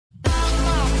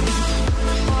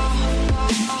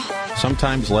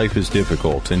sometimes life is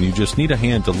difficult and you just need a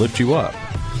hand to lift you up.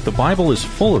 The Bible is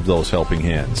full of those helping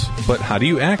hands, but how do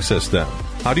you access them?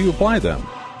 How do you apply them?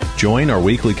 Join our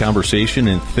weekly conversation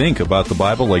and think about the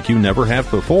Bible like you never have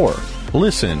before.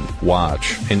 Listen,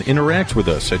 watch, and interact with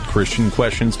us at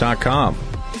ChristianQuestions.com.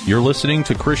 You're listening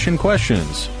to Christian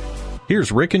Questions. Here's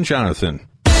Rick and Jonathan.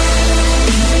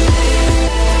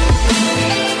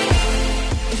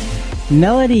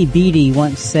 Melody Beattie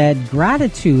once said,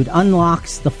 "Gratitude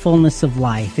unlocks the fullness of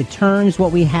life. It turns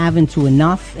what we have into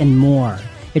enough and more.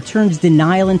 It turns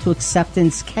denial into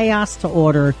acceptance, chaos to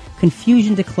order,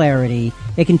 confusion to clarity.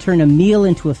 It can turn a meal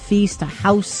into a feast, a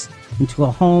house into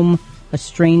a home, a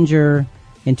stranger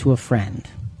into a friend."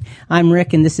 I'm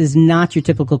Rick, and this is not your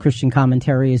typical Christian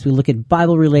commentary as we look at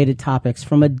Bible-related topics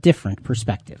from a different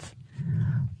perspective.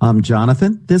 I'm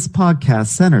Jonathan. This podcast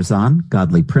centers on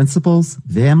godly principles,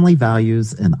 family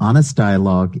values, and honest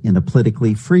dialogue in a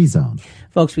politically free zone.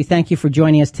 Folks, we thank you for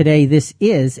joining us today. This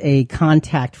is a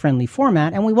contact-friendly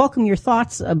format, and we welcome your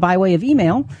thoughts by way of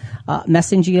email,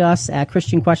 messaging us at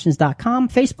ChristianQuestions.com,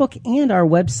 Facebook, and our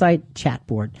website chat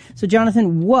board. So,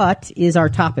 Jonathan, what is our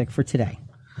topic for today?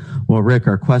 Well, Rick,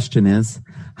 our question is,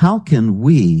 how can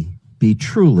we be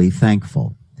truly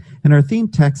thankful? And our theme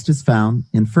text is found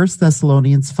in 1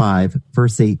 Thessalonians 5,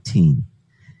 verse 18.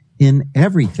 In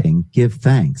everything give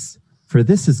thanks, for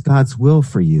this is God's will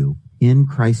for you in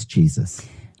Christ Jesus.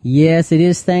 Yes, it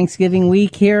is Thanksgiving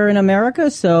week here in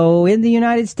America. So in the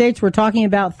United States, we're talking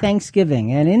about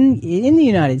Thanksgiving. And in the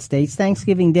United States,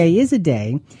 Thanksgiving Day is a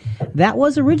day that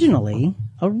was originally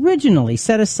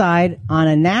set aside on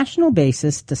a national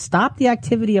basis to stop the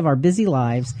activity of our busy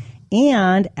lives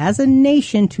and as a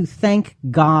nation to thank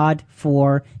God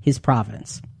for his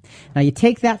providence. Now you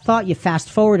take that thought, you fast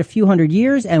forward a few hundred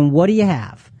years, and what do you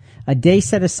have? A day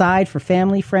set aside for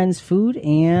family, friends, food,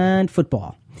 and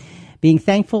football. Being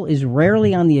thankful is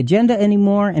rarely on the agenda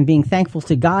anymore, and being thankful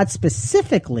to God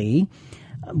specifically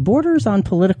borders on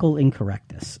political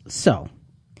incorrectness. So,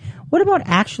 what about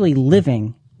actually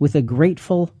living with a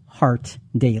grateful heart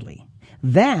daily?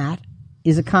 That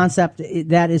is a concept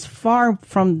that is far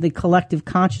from the collective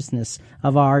consciousness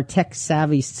of our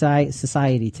tech-savvy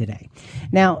society today.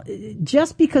 Now,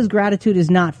 just because gratitude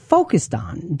is not focused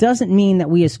on doesn't mean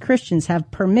that we as Christians have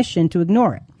permission to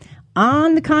ignore it.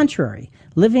 On the contrary,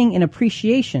 living in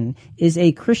appreciation is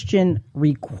a Christian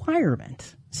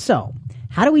requirement. So,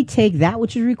 how do we take that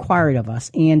which is required of us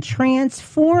and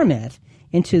transform it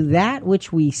into that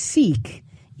which we seek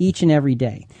each and every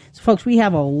day? So, folks, we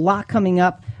have a lot coming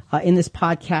up in this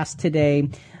podcast today.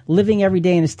 Living every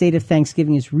day in a state of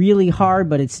thanksgiving is really hard,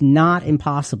 but it's not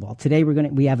impossible. Today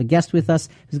we have a guest with us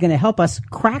who's going to help us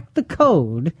crack the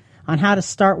code on how to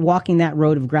start walking that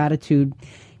road of gratitude.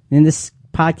 In this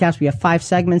podcast, we have 5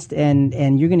 segments,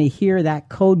 and you're going to hear that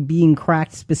code being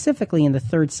cracked specifically in the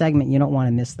 3rd segment. You don't want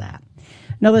to miss that.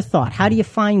 Another thought: how do you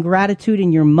find gratitude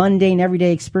in your mundane,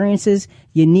 everyday experiences?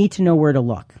 You need to know where to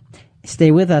look.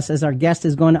 Stay with us as our guest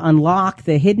is going to unlock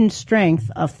the hidden strength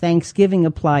of Thanksgiving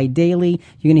applied daily.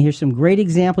 You're going to hear some great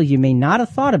examples you may not have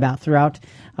thought about throughout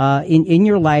in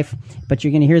your life, but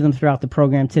you're going to hear them throughout the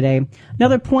program today.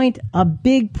 Another point, a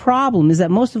big problem is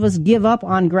that most of us give up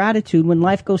on gratitude when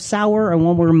life goes sour or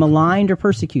when we're maligned or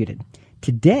persecuted.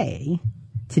 Today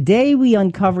we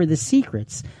uncover the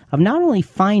secrets of not only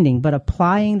finding but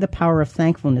applying the power of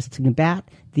thankfulness to combat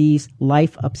these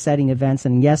life-upsetting events.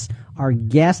 And yes, our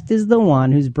guest is the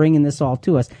one who's bringing this all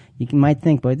to us. You might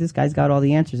think, boy, this guy's got all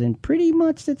the answers, and pretty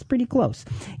much it's pretty close.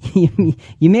 You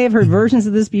may have heard versions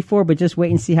of this before, but just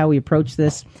wait and see how we approach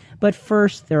this. But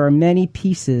first, there are many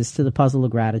pieces to the puzzle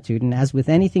of gratitude, and as with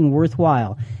anything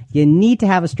worthwhile, you need to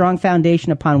have a strong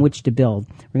foundation upon which to build.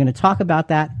 We're going to talk about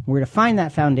that. We're going to find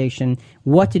that foundation,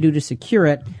 what to do to secure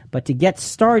it. But to get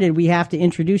started, we have to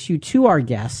introduce you to our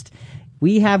guest.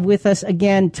 We have with us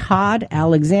again Todd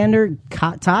Alexander.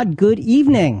 Todd, good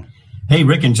evening. Hey,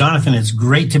 Rick and Jonathan, it's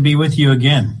great to be with you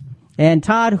again. And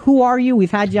Todd, who are you?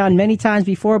 We've had you on many times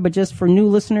before, but just for new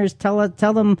listeners, tell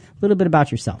them a little bit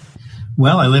about yourself.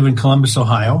 Well, I live in Columbus,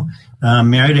 Ohio.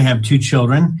 Married, I have 2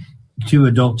 children, 2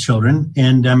 adult children,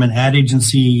 and I'm an ad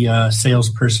agency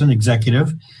salesperson,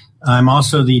 executive. I'm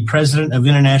also the president of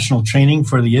international training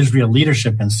for the Israel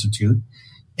Leadership Institute.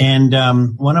 And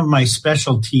one of my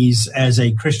specialties as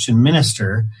a Christian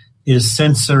minister is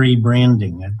sensory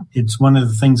branding. It's one of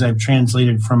the things I've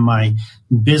translated from my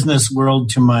business world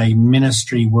to my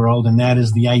ministry world, and that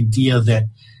is the idea that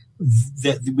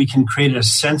we can create a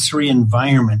sensory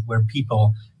environment where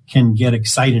people can get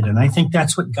excited. And I think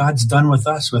that's what God's done with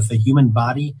us, with the human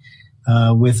body,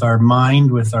 with our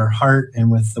mind, with our heart, and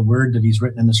with the word that he's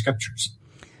written in the scriptures.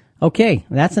 Okay,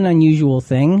 that's an unusual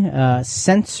thing.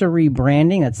 Sensory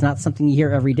branding, that's not something you hear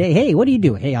every day. Hey, what do you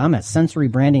do? Hey, I'm a sensory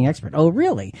branding expert. Oh,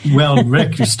 really? Well,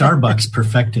 Rick, Starbucks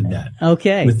perfected that.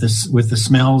 Okay. With the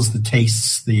smells, the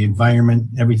tastes, the environment,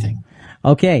 everything.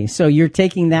 Okay, so you're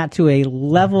taking that to a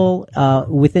level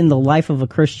within the life of a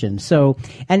Christian. So,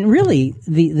 and really,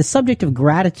 the subject of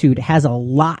gratitude has a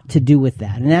lot to do with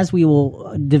that. And as we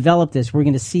will develop this, we're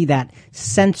going to see that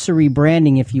sensory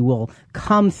branding, if you will,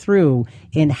 come through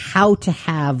in how to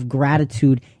have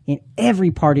gratitude in every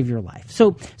part of your life.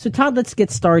 So Todd, let's get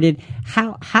started.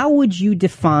 How would you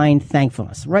define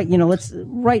thankfulness? Right, let's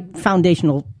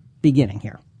foundational beginning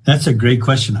here. That's a great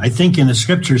question. I think in the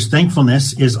scriptures,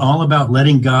 thankfulness is all about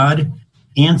letting God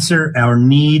answer our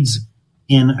needs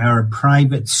in our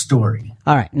private story.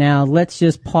 All right. Now let's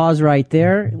just pause right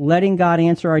there. Letting God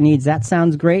answer our needs. That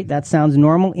sounds great. That sounds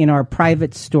normal. In our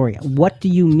private story. What do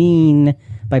you mean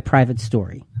by private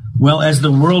story? Well, as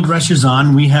the world rushes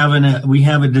on, we have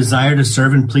a desire to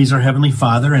serve and please our Heavenly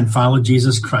Father and follow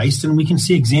Jesus Christ. And we can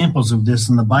see examples of this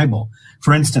in the Bible.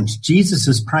 For instance,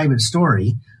 Jesus' private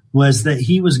story was that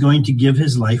he was going to give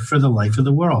his life for the life of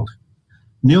the world.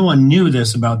 No one knew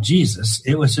this about Jesus.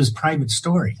 It was his private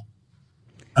story.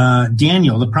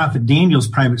 Daniel, the prophet Daniel's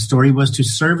private story was to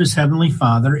serve his heavenly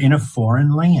Father in a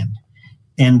foreign land.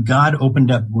 And God opened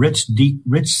up rich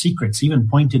secrets, even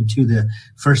pointed to the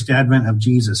first advent of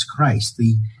Jesus Christ.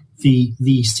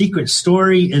 The secret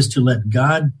story is to let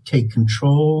God take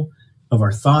control of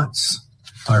our thoughts,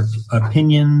 our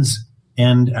opinions,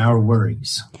 and our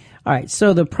worries. All right,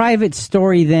 so the private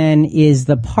story then is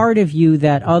the part of you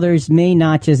that others may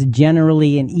not just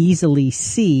generally and easily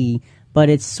see, but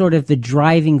it's sort of the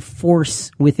driving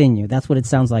force within you. That's what it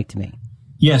sounds like to me.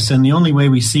 Yes, and the only way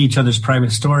we see each other's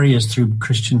private story is through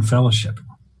Christian fellowship.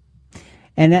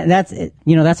 And that's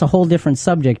a whole different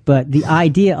subject, but the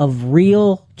idea of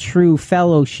real, true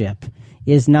fellowship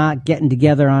is not getting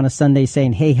together on a Sunday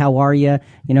saying, hey, how are you?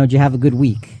 Did you have a good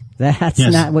week? That's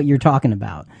not what you're talking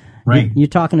about. Right. You're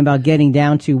talking about getting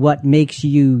down to what makes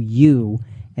you you,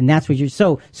 and that's what you're.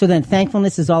 So then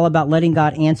thankfulness is all about letting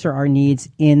God answer our needs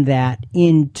in that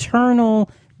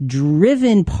internal,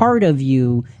 driven part of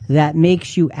you that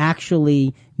makes you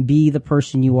actually be the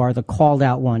person you are, the called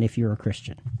out one if you're a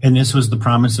Christian. And this was the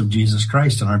promise of Jesus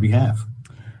Christ on our behalf.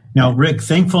 Now, Rick,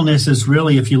 thankfulness is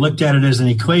really, if you looked at it as an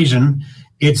equation,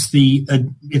 it's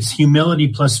humility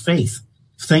plus faith.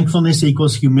 Thankfulness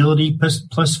equals humility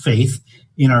plus faith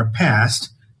in our past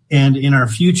and in our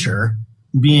future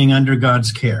being under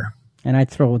God's care. And I'd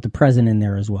throw the present in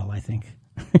there as well, I think.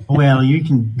 Well,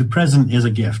 the present is a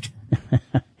gift.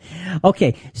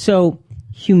 Okay, so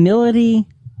humility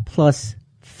plus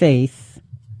faith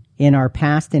in our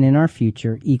past and in our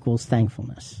future equals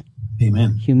thankfulness.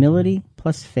 Amen. Humility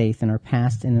plus faith in our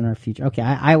past and in our future. Okay,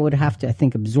 I would have to, I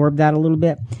think, absorb that a little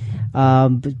bit.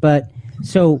 But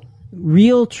so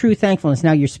real, true thankfulness,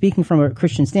 now you're speaking from a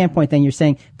Christian standpoint, then you're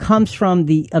saying comes from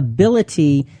the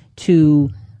ability to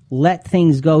let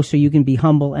things go so you can be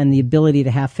humble and the ability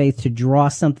to have faith to draw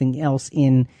something else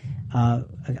in,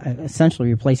 essentially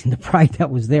replacing the pride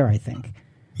that was there, I think.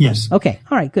 Yes. Okay.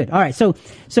 All right. Good. All right. So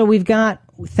we've got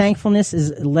thankfulness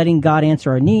is letting God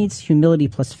answer our needs. Humility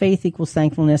plus faith equals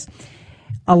thankfulness.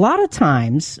 A lot of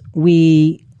times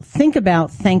we think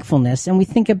about thankfulness and we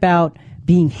think about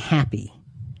being happy.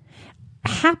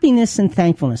 Happiness and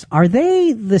thankfulness, are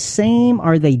they the same?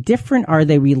 Are they different? Are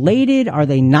they related? Are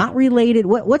they not related?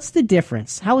 What's the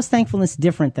difference? How is thankfulness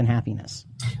different than happiness?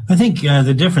 I think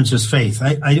the difference is faith.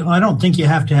 I don't think you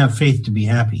have to have faith to be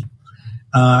happy.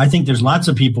 I think there's lots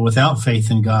of people without faith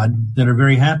in God that are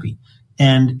very happy.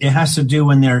 And it has to do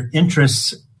when their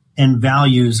interests and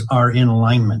values are in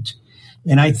alignment.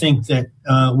 And I think that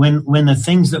when the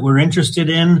things that we're interested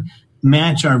in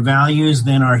match our values,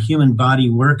 then our human body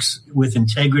works with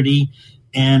integrity,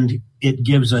 and it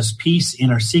gives us peace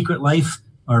in our secret life,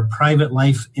 our private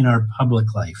life, in our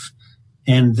public life.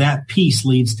 And that peace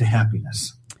leads to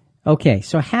happiness. Okay,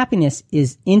 so happiness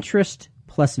is interest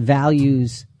plus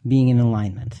values being in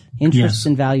alignment. Interests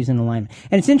and values in alignment.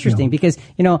 And it's interesting because,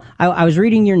 I was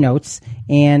reading your notes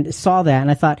and saw that, and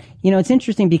I thought, it's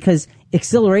interesting because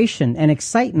exhilaration and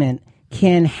excitement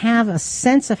can have a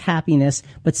sense of happiness,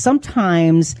 but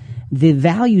sometimes the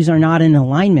values are not in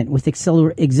alignment with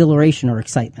exhilaration or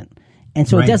excitement. And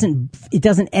so it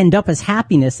doesn't end up as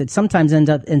happiness. It sometimes ends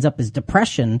up as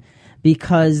depression,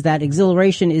 because that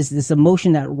exhilaration is this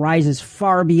emotion that rises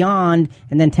far beyond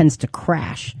and then tends to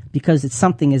crash because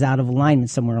something is out of alignment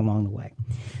somewhere along the way.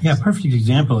 Yeah, a perfect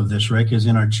example of this, Rick, is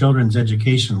in our children's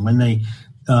education when they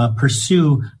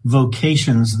pursue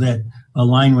vocations that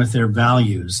align with their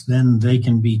values, then they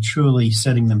can be truly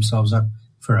setting themselves up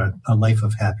for a life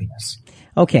of happiness.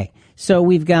 Okay, so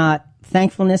we've got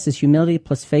thankfulness is humility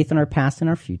plus faith in our past and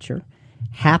our future.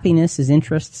 Happiness is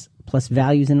interests plus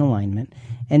values in alignment.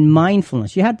 And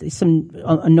mindfulness. You had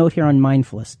a note here on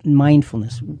mindfulness.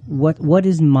 What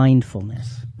is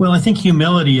mindfulness? Well, I think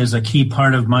humility is a key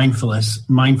part of mindfulness,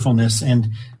 and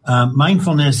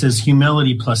mindfulness is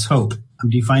humility plus hope. I'm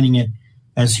defining it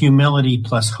as humility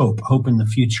plus hope in the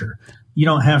future. You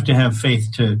don't have to have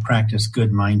faith to practice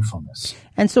good mindfulness.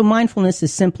 And so mindfulness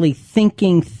is simply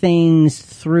thinking things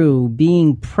through,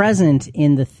 being present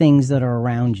in the things that are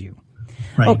around you.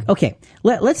 Right. Okay.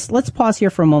 Let's pause here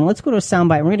for a moment. Let's go to a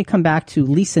soundbite. We're going to come back to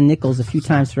Lisa Nichols a few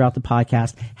times throughout the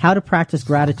podcast, how to practice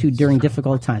gratitude during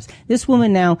difficult times. This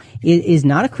woman now is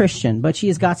not a Christian, but she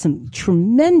has got some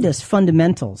tremendous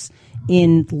fundamentals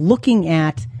in looking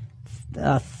at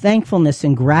thankfulness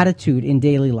and gratitude in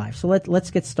daily life. So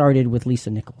let's get started with Lisa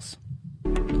Nichols.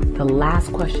 The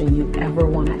last question you ever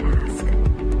want to ask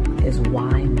is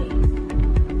why me?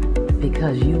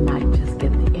 Because you might just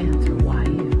get the answer, why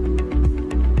you?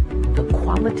 The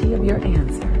quality of your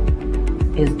answer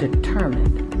is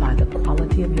determined by the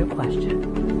quality of your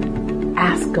question.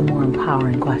 Ask a more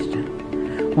empowering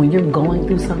question. When you're going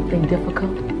through something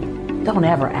difficult, don't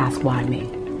ever ask why me.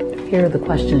 Here are the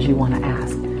questions you want to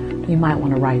ask. You might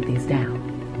want to write these down.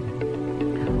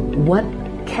 What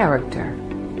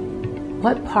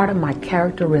part of my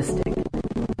characteristic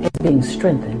is being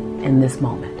strengthened in this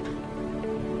moment,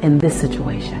 in this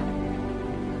situation?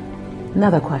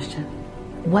 Another question.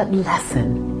 What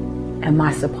lesson am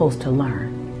I supposed to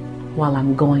learn while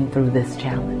I'm going through this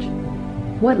challenge?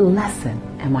 What lesson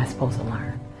am I supposed to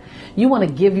learn? You want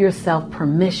to give yourself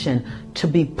permission to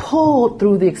be pulled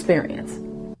through the experience.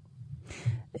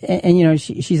 And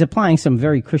she's applying some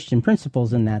very Christian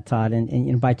principles in that, Todd,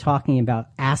 and by talking about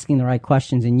asking the right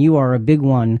questions, and you are a big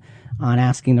one on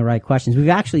asking the right questions. We've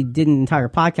actually did an entire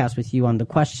podcast with you on the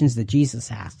questions that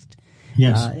Jesus asked.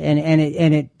 Yes.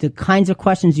 The kinds of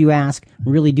questions you ask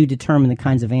really do determine the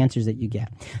kinds of answers that you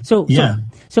get. So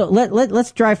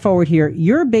let's drive forward here.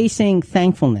 You're basing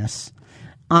thankfulness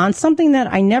on something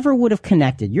that I never would have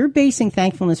connected. You're basing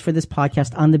thankfulness for this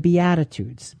podcast on the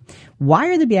Beatitudes. Why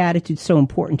are the Beatitudes so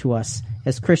important to us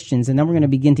as Christians? And then we're going to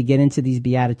begin to get into these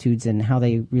Beatitudes and how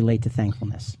they relate to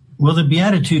thankfulness. Well, the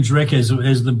Beatitudes, Rick, as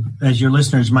your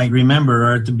listeners might remember,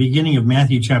 are at the beginning of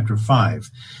Matthew chapter 5.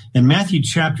 And Matthew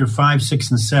chapter 5,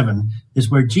 6, and 7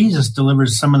 is where Jesus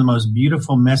delivers some of the most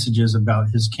beautiful messages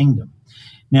about his kingdom.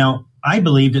 Now, I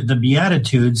believe that the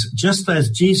Beatitudes, just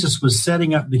as Jesus was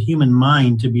setting up the human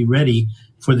mind to be ready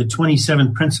for the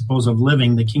 27 principles of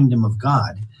living the kingdom of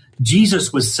God,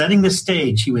 Jesus was setting the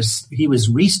stage. He was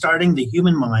restarting the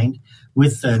human mind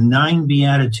with the 9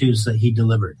 Beatitudes that he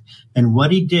delivered. And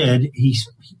what he did,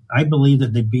 I believe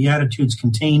that the Beatitudes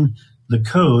contain the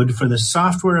code for the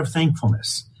software of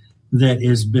thankfulness that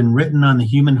has been written on the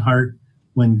human heart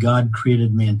when God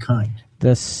created mankind.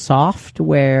 The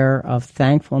software of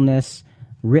thankfulness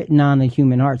written on the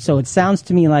human heart. So it sounds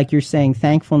to me like you're saying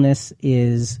thankfulness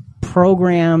is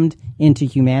programmed into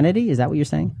humanity. Is that what you're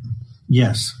saying?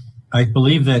 Yes. I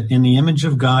believe that in the image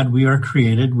of God, we are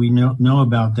created. We know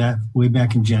about that way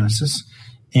back in Genesis.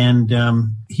 And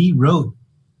he wrote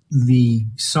the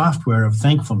software of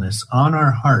thankfulness on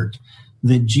our heart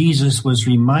that Jesus was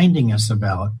reminding us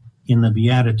about in the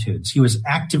Beatitudes. He was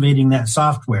activating that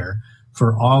software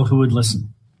for all who would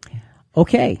listen.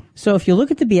 Okay, so if you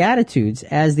look at the Beatitudes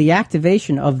as the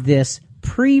activation of this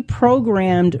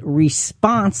pre-programmed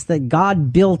response that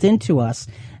God built into us,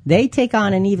 they take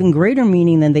on an even greater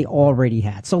meaning than they already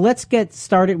had. So let's get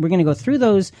started. We're going to go through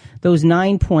those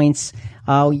 9 points,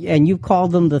 and you've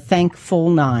called them the thankful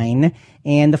 9.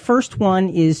 And the first one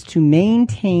is to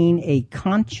maintain a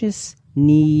conscious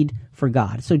need for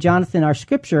God. So, Jonathan, our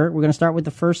scripture, we're going to start with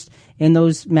the first in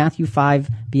those Matthew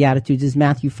 5 Beatitudes, is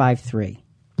Matthew 5:3.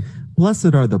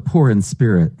 Blessed are the poor in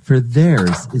spirit, for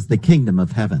theirs is the kingdom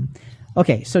of heaven.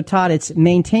 Okay, so Todd, it's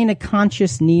maintain a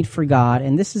conscious need for God,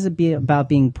 and this is about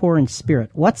being poor in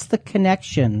spirit. What's the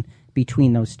connection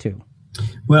between those two?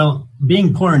 Well,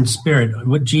 being poor in spirit,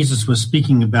 what Jesus was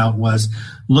speaking about was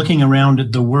looking around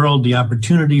at the world, the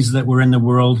opportunities that were in the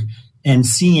world, and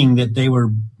seeing that they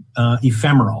were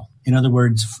ephemeral. In other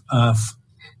words,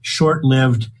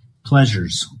 short-lived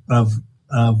pleasures of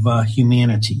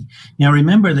humanity. Now,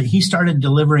 remember that he started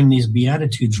delivering these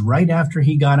Beatitudes right after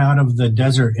he got out of the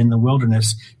desert in the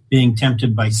wilderness being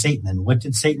tempted by Satan. And what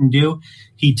did Satan do?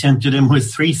 He tempted him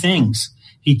with 3 things.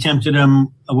 He tempted him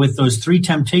with those 3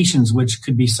 temptations, which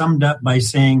could be summed up by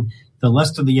saying the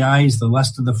lust of the eyes, the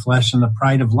lust of the flesh, and the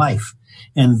pride of life.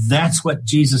 And that's what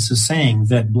Jesus is saying,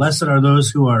 that blessed are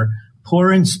those who are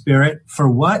poor in spirit. For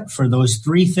what? For those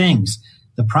three things: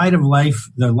 the pride of life,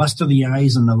 the lust of the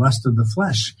eyes, and the lust of the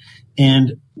flesh.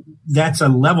 And that's a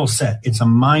level set. It's a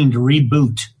mind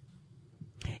reboot.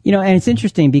 You know, and it's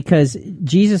interesting because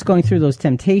Jesus going through those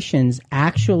temptations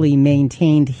actually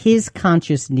maintained his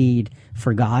conscious need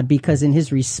for God, because in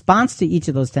his response to each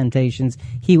of those temptations,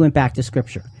 he went back to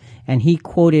Scripture. And he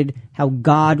quoted how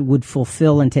God would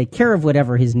fulfill and take care of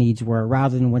whatever his needs were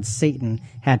rather than what Satan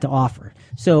had to offer.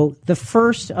 So the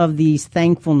first of these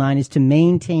thankful 9 is to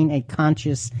maintain a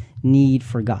conscious need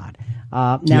for God.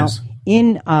 Now, yes.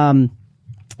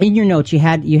 In your notes, you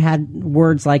had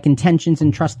words like intentions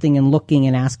and trusting and looking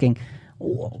and asking.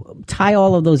 Tie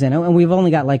all of those in, and we've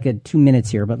only got like 2 minutes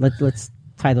here, but let's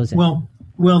tie those in.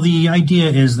 Well, the idea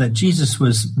is that Jesus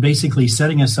was basically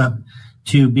setting us up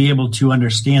to be able to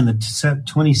understand the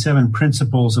 27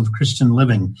 principles of Christian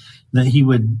living that he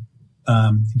would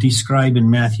describe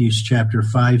in Matthew chapter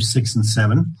 5, 6, and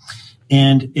 7.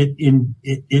 And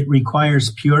it requires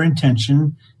pure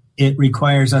intention. It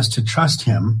requires us to trust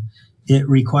him. It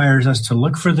requires us to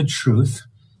look for the truth.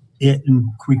 It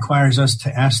requires us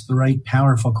to ask the right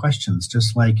powerful questions,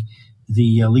 just like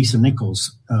the Lisa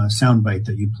Nichols soundbite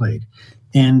that you played.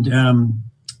 And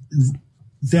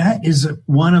that is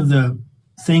one of the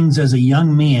things as a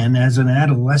young man, as an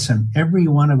adolescent, every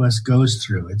one of us goes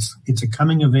through. It's a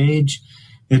coming of age.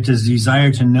 It's a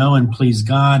desire to know and please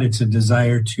God. It's a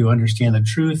desire to understand the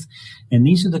truth. And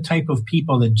these are the type of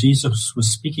people that Jesus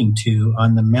was speaking to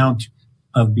on the Mount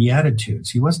of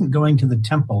Beatitudes. He wasn't going to the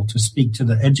temple to speak to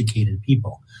the educated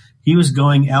people. He was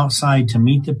going outside to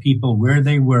meet the people where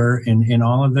they were in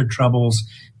all of their troubles,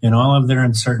 in all of their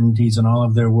uncertainties, and all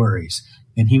of their worries.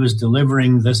 And he was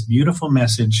delivering this beautiful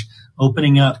message,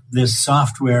 opening up this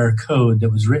software code that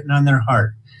was written on their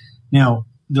heart. Now,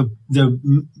 the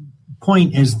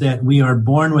point is that we are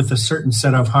born with a certain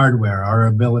set of hardware: our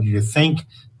ability to think,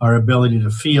 our ability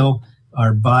to feel,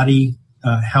 our body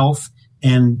health.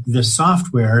 And the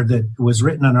software that was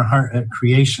written on our heart at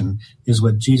creation is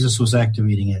what Jesus was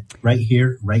activating it right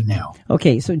here, right now.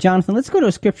 Okay, so Jonathan, let's go to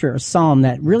a scripture, a psalm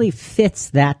that really fits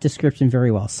that description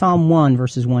very well. Psalm 1,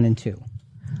 verses 1 and 2.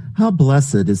 How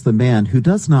blessed is the man who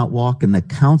does not walk in the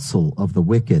counsel of the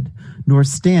wicked, nor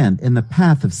stand in the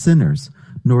path of sinners,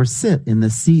 nor sit in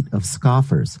the seat of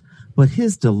scoffers. But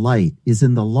his delight is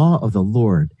in the law of the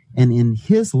Lord, and in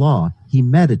his law he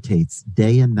meditates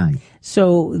day and night.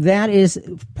 So that is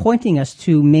pointing us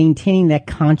to maintaining that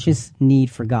conscious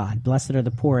need for God. Blessed are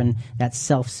the poor in that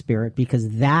self-spirit, because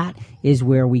that is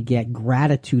where we get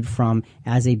gratitude from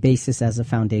as a basis, as a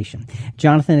foundation.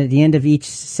 Jonathan, at the end of each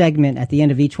segment, at the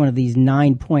end of each one of these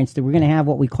 9 points, that we're going to have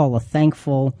what we call a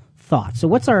thankful thought. So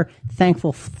what's our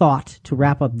thankful thought to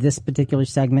wrap up this particular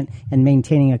segment and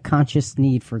maintaining a conscious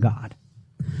need for God?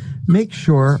 Make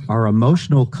sure our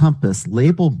emotional compass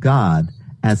labeled God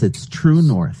as its true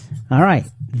north. All right.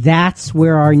 That's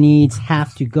where our needs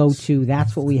have to go to.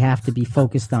 That's what we have to be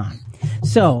focused on.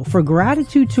 So, for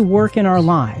gratitude to work in our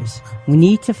lives, we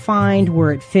need to find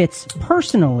where it fits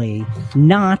personally,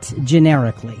 not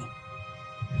generically.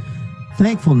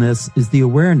 Thankfulness is the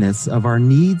awareness of our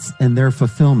needs and their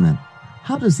fulfillment.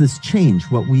 How does this change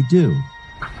what we do?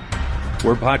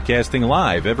 We're podcasting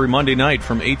live every Monday night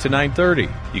from 8 to 9:30.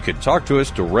 You can talk to us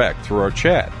direct through our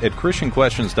chat at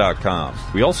ChristianQuestions.com.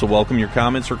 We also welcome your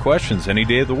comments or questions any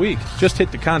day of the week. Just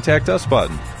hit the Contact Us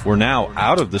button. We're now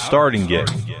out of the starting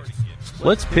gate.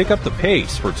 Let's pick up the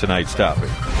pace for tonight's topic.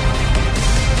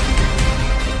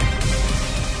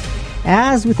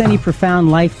 As with any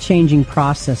profound life-changing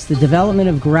process, the development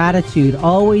of gratitude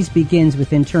always begins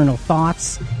with internal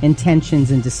thoughts,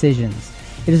 intentions, and decisions.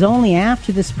 It is only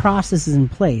after this process is in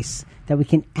place that we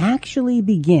can actually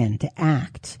begin to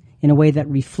act in a way that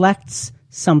reflects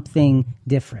something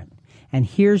different. And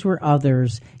here's where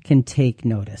others can take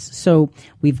notice. So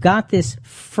we've got this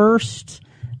first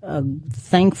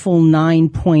thankful 9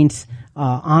 points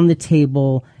on the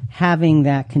table, having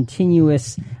that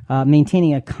continuous,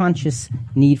 maintaining a conscious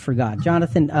need for God.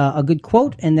 Jonathan, a good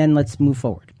quote, and then let's move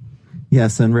forward.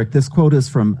 Yes, and Rick, this quote is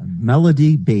from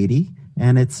Melody Beatty.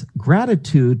 And it's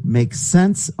gratitude makes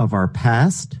sense of our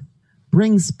past,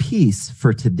 brings peace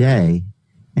for today,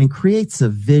 and creates a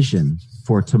vision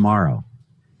for tomorrow.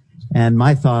 And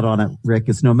my thought on it, Rick,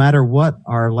 is no matter what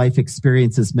our life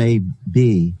experiences may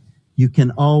be, you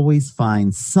can always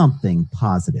find something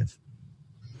positive.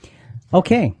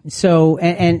 Okay. So,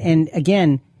 and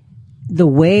again, the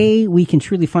way we can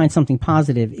truly find something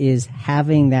positive is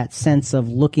having that sense of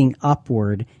looking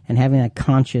upward and having that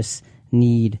conscious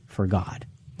need for God.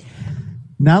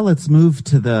 Now let's move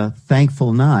to the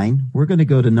Thankful 9. We're going to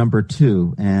go to number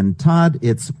 2. And Todd,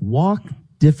 it's walk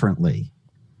differently.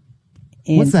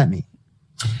 What's that mean?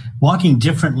 Walking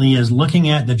differently is looking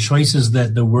at the choices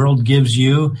that the world gives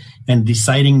you and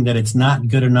deciding that it's not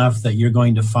good enough, that you're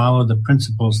going to follow the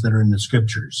principles that are in the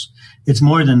scriptures. It's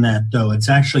more than that, though. It's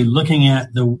actually looking at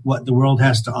what the world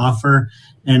has to offer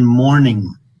and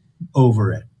mourning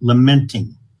over it,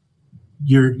 lamenting.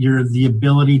 You're the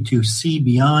ability to see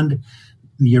beyond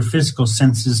your physical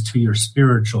senses to your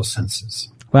spiritual senses.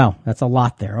 Wow, that's a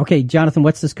lot there. Okay, Jonathan,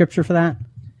 what's the scripture for that?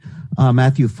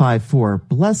 Matthew 5:4.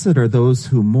 Blessed are those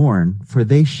who mourn, for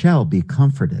they shall be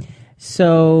comforted.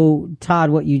 So, Todd,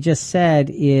 what you just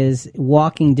said is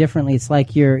walking differently. It's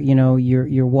like you're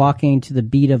walking to the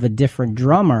beat of a different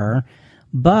drummer,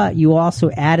 but you also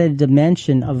added a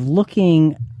dimension of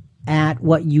looking at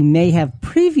what you may have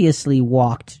previously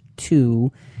walked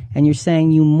to, and you're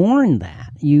saying you mourn that.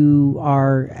 You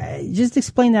are just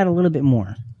explain that a little bit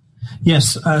more.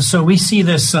 Yes, so we see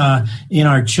this in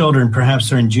our children. Perhaps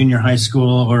they're in junior high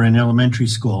school or in elementary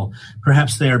school.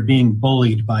 Perhaps they are being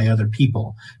bullied by other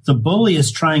people. The bully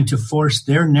is trying to force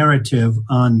their narrative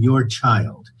on your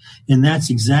child. And that's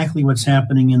exactly what's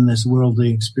happening in this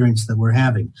worldly experience that we're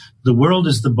having. The world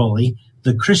is the bully.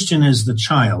 The Christian is the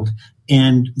child.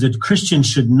 And the Christian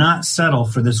should not settle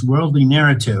for this worldly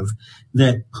narrative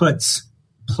that puts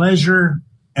pleasure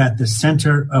at the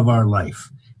center of our life.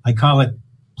 I call it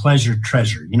pleasure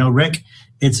treasure. You know, Rick,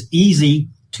 it's easy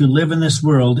to live in this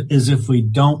world as if we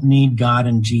don't need God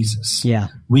and Jesus. Yeah.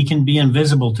 We can be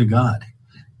invisible to God.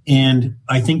 And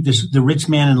I think the rich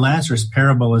man and Lazarus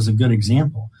parable is a good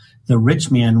example. The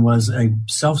rich man was a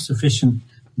self-sufficient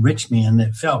rich man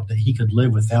that felt that he could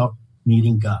live without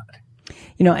needing God.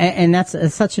 You know, and that's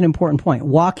such an important point.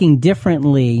 Walking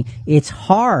differently, it's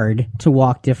hard to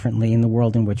walk differently in the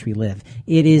world in which we live.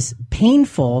 It is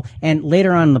painful, and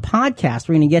later on in the podcast,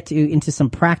 we're going to get into some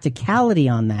practicality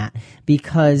on that,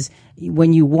 because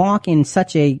when you walk in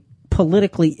such a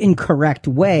politically incorrect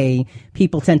way,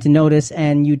 people tend to notice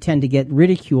and you tend to get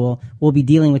ridicule. We'll be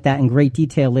dealing with that in great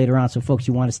detail later on, so folks,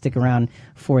 you want to stick around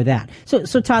for that. So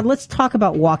Todd, let's talk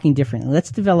about walking differently. Let's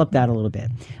develop that a little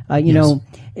bit.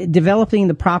 Developing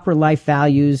the proper life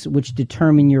values which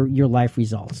determine your life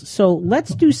results. So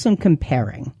let's do some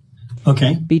comparing.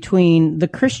 Okay. Between the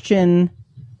Christian,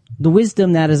 the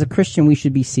wisdom that as a Christian we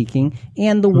should be seeking,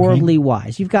 and the worldly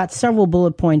wise. You've got several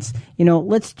bullet points. You know,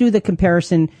 let's do the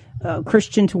comparison,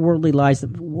 Christian to worldly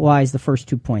wise, the first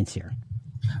 2 points here.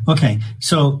 Okay.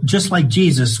 So just like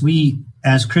Jesus, we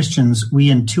as Christians, we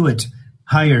intuit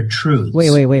higher truths. Wait.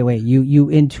 You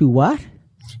into what?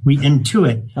 We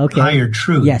intuit higher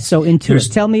truths. Yes, so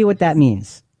intuit. Tell me what that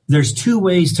means. There's 2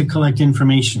 ways to collect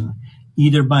information,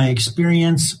 either by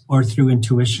experience or through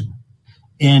intuition.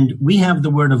 And we have the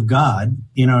Word of God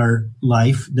in our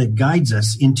life that guides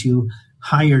us into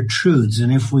higher truths.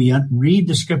 And if we read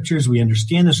the Scriptures, we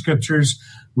understand the Scriptures,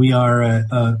 we are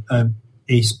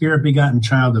a Spirit-begotten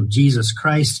child of Jesus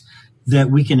Christ, that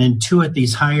we can intuit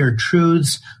these higher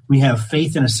truths. We have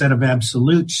faith in a set of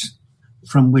absolutes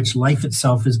from which life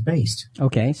itself is based.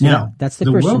 Okay, so now, that's the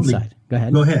Christian side. Go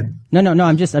ahead. Go ahead. No,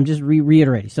 I'm just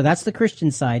reiterating. So that's the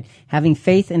Christian side, having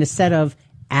faith in a set of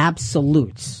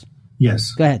absolutes.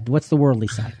 Yes. Go ahead. What's the worldly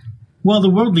side? Well,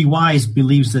 the worldly wise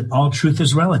believes that all truth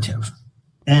is relative.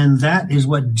 And that is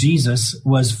what Jesus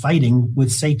was fighting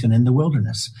with Satan in the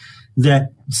wilderness.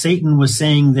 That Satan was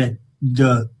saying that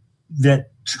that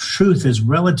truth is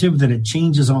relative, that it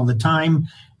changes all the time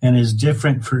and is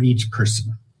different for each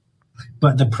person.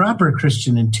 But the proper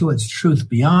Christian intuits truth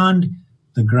beyond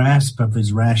the grasp of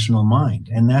his rational mind.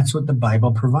 And that's what the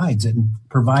Bible provides. It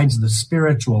provides the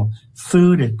spiritual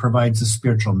food. It provides the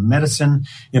spiritual medicine.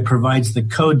 It provides the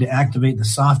code to activate the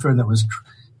software that was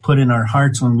put in our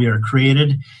hearts when we are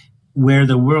created, where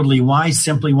the worldly wise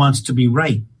simply wants to be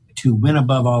right, to win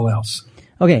above all else.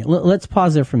 Okay, let's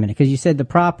pause there for a minute, because you said the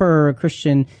proper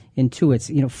Christian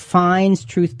intuits, finds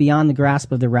truth beyond the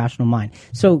grasp of the rational mind.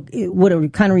 So what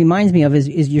it kind of reminds me of is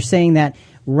you're saying that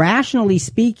rationally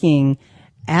speaking,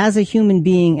 as a human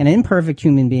being, an imperfect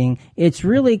human being, it's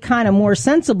really kind of more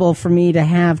sensible for me to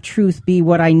have truth be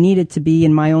what I need it to be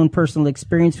in my own personal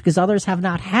experience, because others have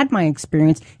not had my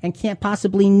experience and can't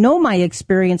possibly know my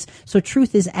experience. So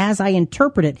truth is as I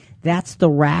interpret it. That's the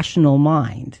rational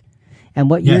mind. And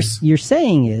what you're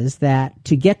saying is that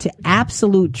to get to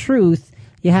absolute truth,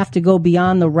 you have to go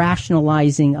beyond the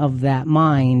rationalizing of that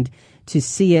mind to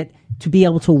see it, to be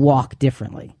able to walk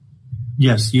differently.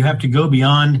 Yes, you have to go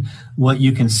beyond what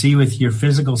you can see with your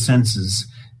physical senses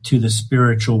to the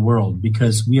spiritual world,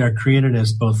 because we are created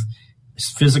as both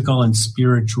physical and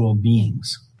spiritual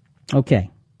beings. Okay.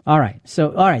 All right.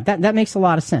 So, all right, that makes a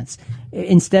lot of sense.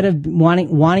 Instead of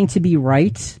wanting to be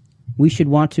right, we should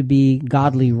want to be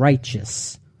godly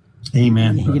righteous.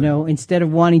 Amen. You know, instead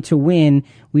of wanting to win,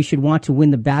 we should want to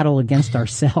win the battle against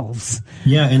ourselves.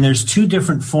 Yeah, and there's two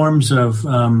different forms of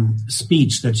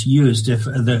speech that's used.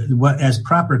 As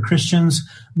proper Christians,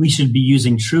 we should be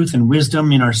using truth and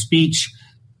wisdom in our speech.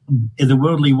 The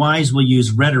worldly wise will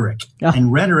use rhetoric,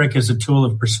 and rhetoric is a tool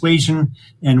of persuasion.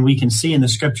 And we can see in the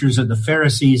scriptures that the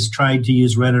Pharisees tried to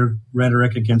use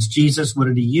rhetoric against Jesus. What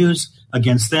did he use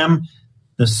against them?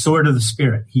 The sword of the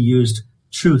Spirit. He used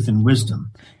truth and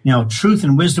wisdom. Now, truth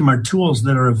and wisdom are tools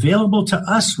that are available to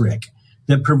us, Rick,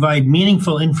 that provide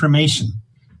meaningful information.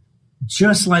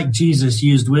 Just like Jesus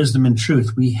used wisdom and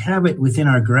truth, we have it within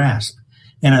our grasp.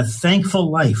 And a thankful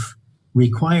life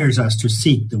requires us to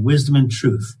seek the wisdom and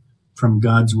truth from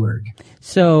God's word.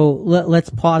 So let's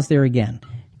pause there again.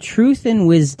 Truth and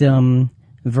wisdom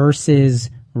versus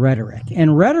rhetoric.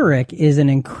 And rhetoric is an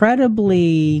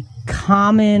incredibly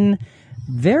common,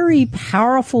 very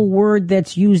powerful word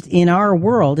that's used in our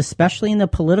world, especially in the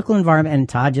political environment. And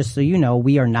Todd, just so you know,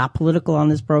 we are not political on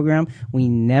this program. We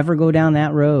never go down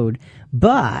that road.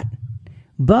 But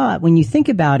when you think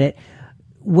about it,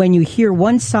 when you hear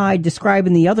one side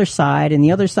describing the other side and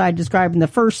the other side describing the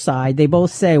first side, they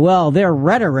both say, well, their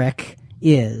rhetoric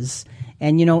is,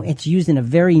 and you know, it's used in a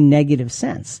very negative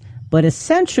sense. But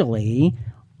essentially,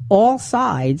 all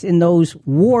sides in those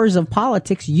wars of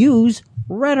politics use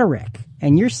rhetoric.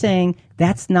 And you're saying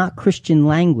that's not Christian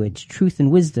language. Truth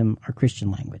and wisdom are Christian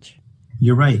language.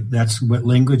 You're right. That's what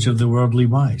language of the worldly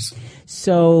wise.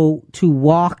 So to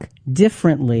walk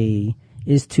differently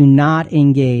is to not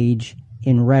engage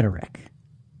in rhetoric.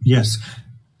 Yes.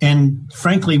 And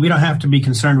frankly, we don't have to be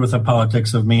concerned with the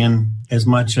politics of man as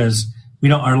much as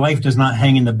our life does not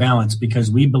hang in the balance,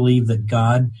 because we believe that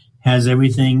God has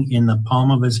everything in the palm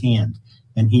of his hand,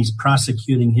 and he's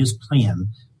prosecuting his plan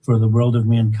for the world of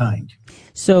mankind.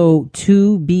 So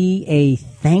to be a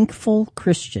thankful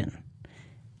Christian,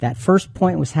 that first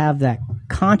point was have that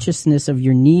consciousness of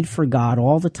your need for God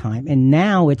all the time. And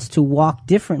now it's to walk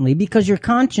differently because your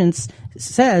conscience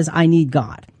says, I need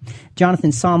God.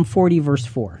 Jonathan, Psalm 40, verse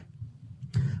 4.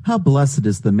 How blessed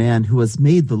is the man who has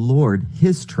made the Lord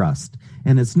his trust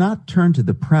and has not turned to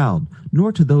the proud,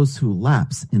 nor to those who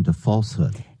lapse into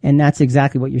falsehood. And that's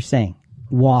exactly what you're saying.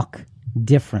 Walk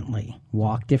differently.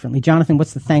 Walk differently. Jonathan,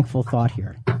 what's the thankful thought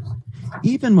here?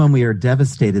 Even when we are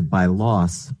devastated by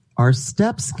loss, our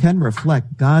steps can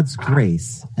reflect God's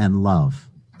grace and love.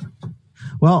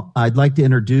 Well, I'd like to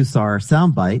introduce our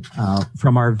soundbite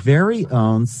from our very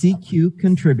own CQ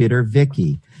contributor,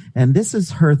 Vicki. And this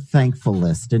is her thankful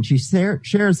list. And she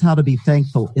shares how to be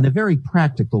thankful in a very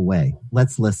practical way.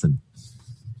 Let's listen.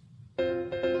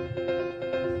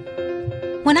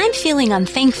 When I'm feeling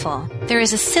unthankful, there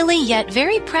is a silly yet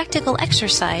very practical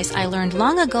exercise I learned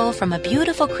long ago from a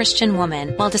beautiful Christian woman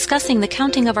while discussing the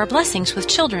counting of our blessings with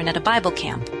children at a Bible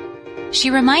camp. She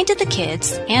reminded the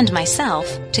kids, and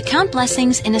myself, to count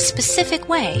blessings in a specific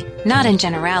way, not in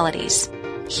generalities.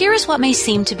 Here is what may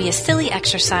seem to be a silly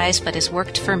exercise but has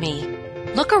worked for me.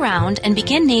 Look around and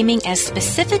begin naming as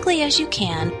specifically as you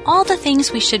can all the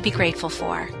things we should be grateful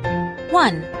for.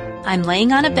 1. I'm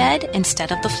laying on a bed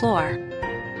instead of the floor.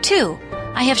 2.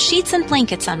 I have sheets and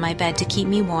blankets on my bed to keep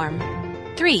me warm.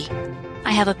 3.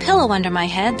 I have a pillow under my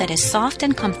head that is soft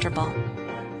and comfortable.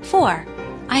 4.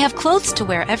 I have clothes to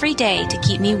wear every day to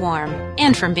keep me warm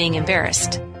and from being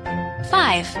embarrassed. 5.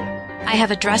 I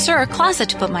have a dresser or closet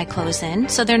to put my clothes in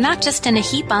so they're not just in a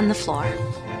heap on the floor.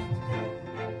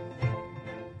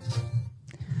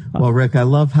 Well, Rick, I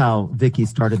love how Vicki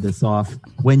started this off.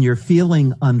 When you're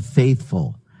feeling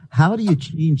unfaithful, how do you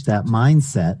change that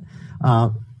mindset?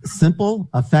 Simple,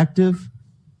 effective,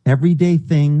 everyday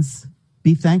things.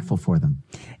 Be thankful for them.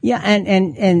 Yeah,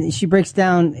 and she breaks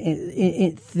down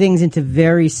things into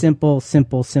very simple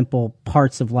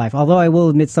parts of life. Although I will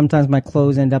admit sometimes my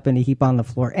clothes end up in a heap on the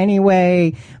floor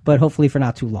anyway, but hopefully for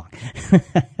not too long.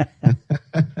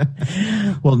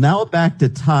 Well, now back to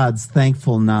Todd's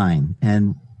Thankful 9.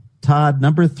 And Todd,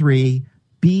 number 3,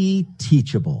 be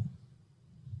teachable.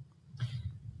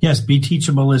 Yes, be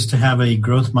teachable is to have a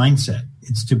growth mindset.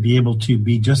 It's to be able to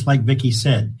be, just like Vicki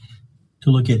said, to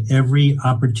look at every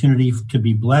opportunity to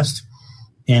be blessed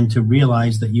and to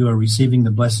realize that you are receiving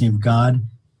the blessing of God,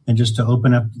 and just to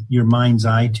open up your mind's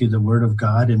eye to the Word of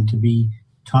God and to be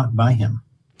taught by Him.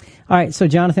 All right, so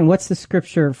Jonathan, what's the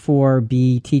scripture for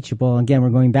be teachable? Again, we're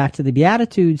going back to the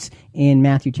Beatitudes in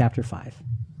Matthew chapter 5.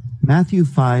 Matthew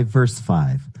 5, verse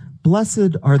 5.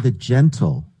 Blessed are the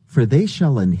gentle, for they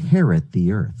shall inherit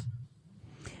the earth.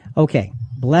 Okay,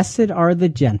 Blessed are the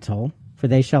gentle, for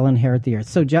they shall inherit the earth.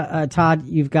 So, Todd,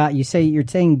 you're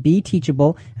saying be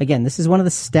teachable. Again, this is one of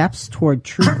the steps toward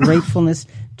true gratefulness,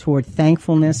 toward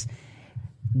thankfulness.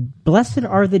 Blessed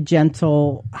are the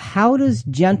gentle. How does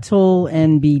gentle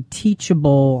and be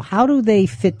teachable, how do they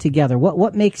fit together?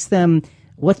 What makes them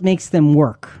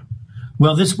work?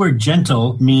 Well, this word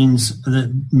gentle means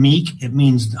meek. It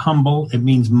means humble. It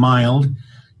means mild.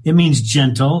 It means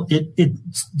gentle. It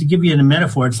to give you a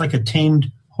metaphor, it's like a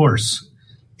tamed horse.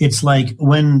 It's like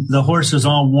when the horse is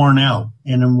all worn out,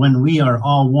 and when we are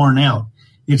all worn out,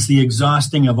 it's the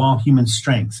exhausting of all human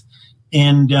strength.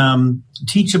 And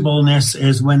teachableness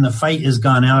is when the fight is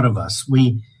gone out of us.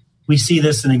 We see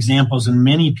this in examples in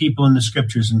many people in the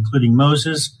scriptures, including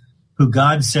Moses, who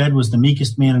God said was the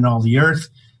meekest man in all the earth.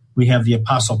 We have the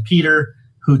Apostle Peter,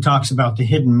 who talks about the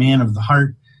hidden man of the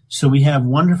heart. So we have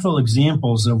wonderful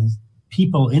examples of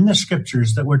people in the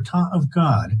scriptures that were taught of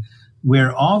God,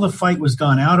 where all the fight was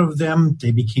gone out of them.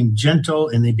 They became gentle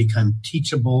and they become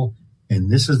teachable. And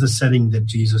this is the setting that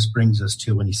Jesus brings us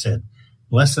to when he said,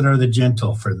 blessed are the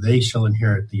gentle, for they shall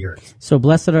inherit the earth. So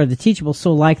blessed are the teachable.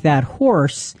 So like that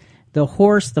horse,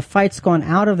 the fight's gone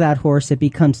out of that horse, it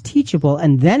becomes teachable,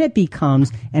 and then it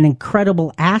becomes an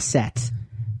incredible asset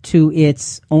to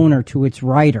its owner, to its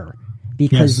rider.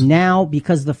 Because now,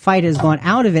 because the fight has gone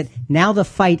out of it, now the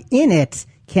fight in it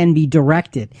can be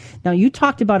directed. Now, you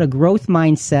talked about a growth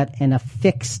mindset and a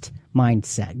fixed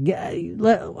mindset.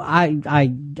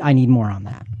 I need more on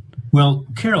that. Well,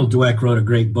 Carol Dweck wrote a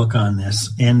great book on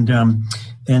this, and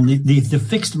the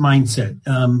fixed mindset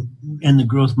and the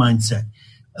growth mindset.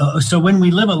 So when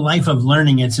we live a life of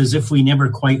learning, it's as if we never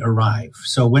quite arrive.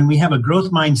 So when we have a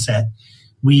growth mindset,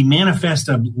 we manifest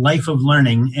a life of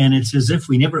learning, and it's as if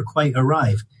we never quite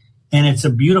arrive. And it's a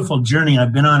beautiful journey.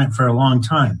 I've been on it for a long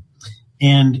time.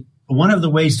 And one of the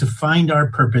ways to find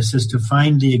our purpose is to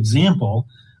find the example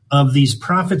of these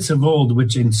prophets of old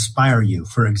which inspire you.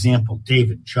 For example,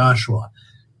 David, Joshua,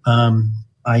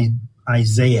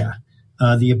 Isaiah,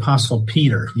 the Apostle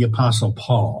Peter, the Apostle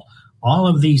Paul. All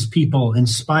of these people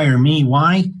inspire me.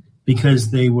 Why?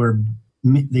 Because they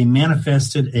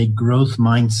manifested a growth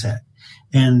mindset.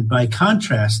 And by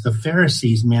contrast, the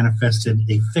Pharisees manifested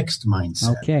a fixed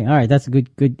mindset. Okay, all right, that's a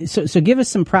good. So give us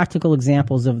some practical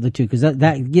examples of the two, because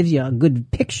that gives you a good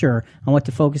picture on what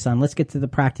to focus on. Let's get to the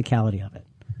practicality of it.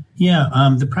 Yeah,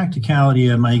 the practicality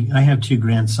of I have two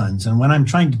grandsons, and when I'm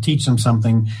trying to teach them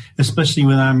something, especially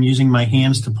when I'm using my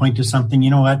hands to point to something, you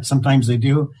know what? Sometimes they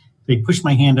do. They push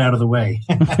my hand out of the way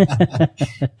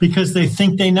because they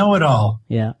think they know it all.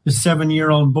 Yeah. The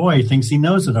 7-year-old boy thinks he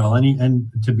knows it all.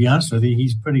 And to be honest with you,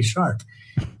 he's pretty sharp.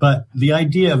 But the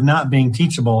idea of not being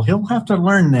teachable, he'll have to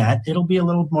learn that. It'll be a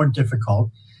little more difficult.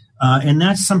 And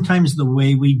that's sometimes the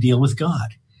way we deal with God.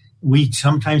 We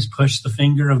sometimes push the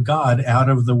finger of God out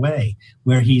of the way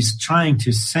where he's trying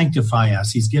to sanctify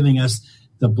us. He's giving us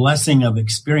the blessing of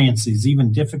experiences,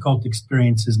 even difficult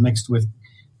experiences mixed with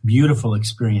beautiful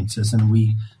experiences, and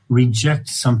we reject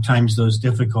sometimes those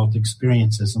difficult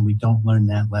experiences, and we don't learn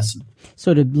that lesson.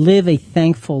 So to live a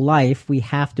thankful life, we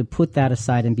have to put that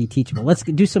aside and be teachable. Let's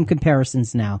do some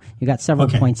comparisons now. You got several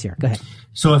points here. Go ahead.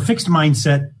 So a fixed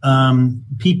mindset,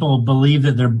 people believe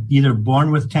that they're either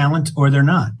born with talent or they're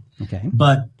not. Okay.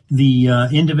 But the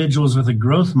individuals with a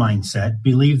growth mindset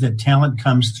believe that talent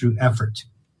comes through effort.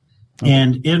 Okay.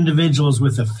 And individuals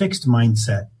with a fixed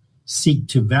mindset seek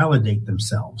to validate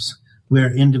themselves,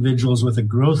 where individuals with a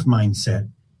growth mindset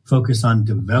focus on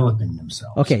developing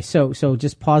themselves. Okay, so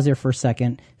just pause there for a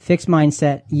second. Fixed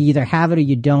mindset, you either have it or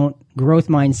you don't. Growth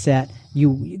mindset,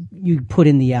 you put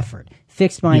in the effort.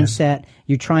 Fixed mindset,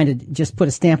 You're trying to just put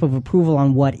a stamp of approval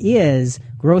on what is.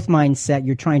 Growth mindset,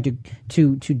 you're trying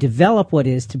to develop what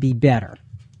is to be better.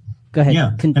 Go ahead.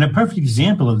 Yeah, and a perfect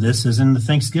example of this is in the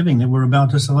Thanksgiving that we're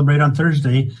about to celebrate on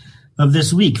Thursday of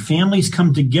this week. Families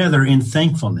come together in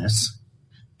thankfulness,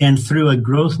 and through a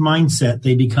growth mindset,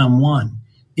 they become one.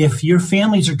 If your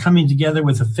families are coming together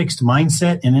with a fixed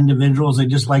mindset and individuals that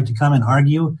just like to come and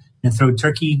argue and throw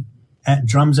turkey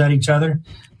drums at each other,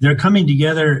 they're coming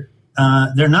together.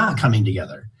 They're not coming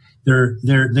together.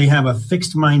 They have a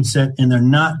fixed mindset and they're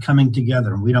not coming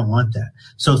together. And we don't want that.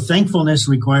 So thankfulness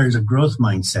requires a growth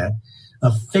mindset.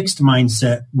 A fixed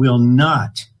mindset will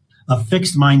not. A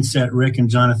fixed mindset, Rick and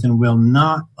Jonathan, will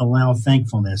not allow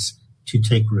thankfulness to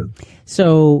take root.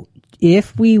 So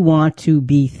if we want to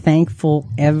be thankful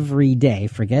every day,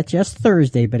 forget just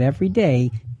Thursday, but every day,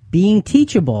 being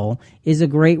teachable is a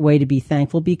great way to be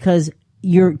thankful, because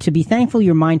to be thankful,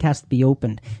 your mind has to be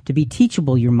opened. To be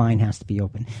teachable, your mind has to be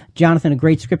open. Jonathan, a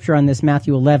great scripture on this,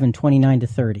 Matthew 11, 29 to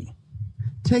 30.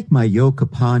 Take my yoke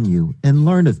upon you, and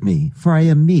learn of me, for I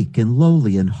am meek and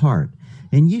lowly in heart,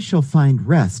 and ye shall find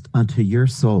rest unto your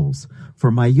souls.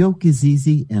 For my yoke is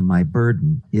easy, and my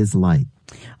burden is light.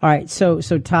 All right, so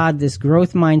Todd, this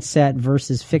growth mindset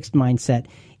versus fixed mindset,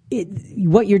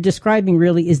 what you're describing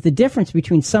really is the difference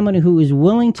between someone who is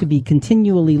willing to be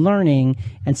continually learning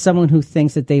and someone who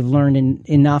thinks that they've learned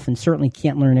enough and certainly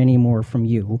can't learn any more from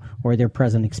you or their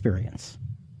present experience.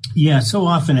 Yeah, so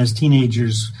often as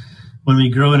teenagers, when we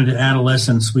grow into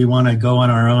adolescence, we want to go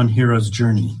on our own hero's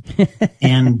journey.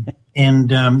 and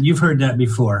you've heard that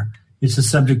before. It's the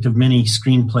subject of many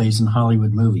screenplays and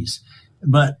Hollywood movies.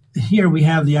 But here we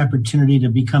have the opportunity to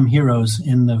become heroes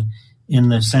in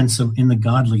the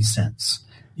godly sense,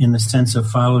 in the sense of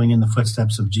following in the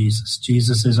footsteps of Jesus.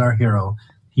 Jesus is our hero.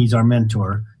 He's our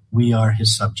mentor. We are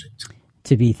his subject.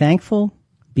 To be thankful,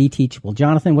 be teachable.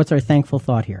 Jonathan, what's our thankful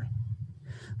thought here?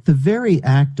 The very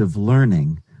act of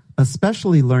learning,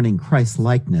 especially learning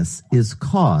Christ-likeness, is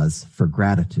cause for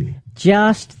gratitude.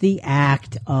 Just the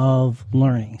act of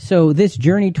learning. So this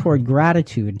journey toward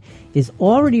gratitude is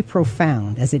already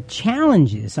profound as it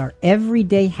challenges our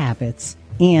everyday habits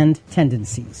and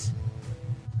tendencies.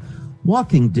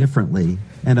 Walking differently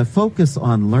and a focus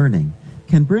on learning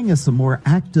can bring us a more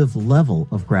active level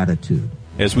of gratitude.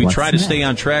 As we try to next? stay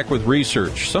on track with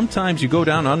research, sometimes you go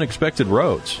down unexpected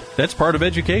roads. That's part of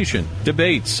education.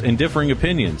 Debates and differing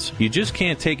opinions. You just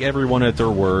can't take everyone at their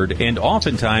word, and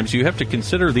oftentimes you have to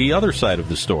consider the other side of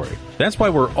the story. That's why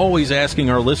we're always asking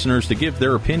our listeners to give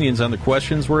their opinions on the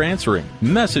questions we're answering.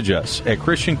 Message us at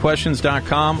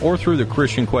ChristianQuestions.com or through the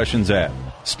Christian Questions app.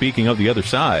 Speaking of the other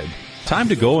side, time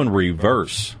to go in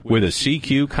reverse with a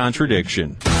CQ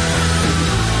contradiction.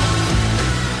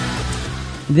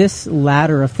 This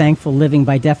ladder of thankful living,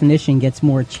 by definition, gets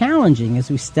more challenging as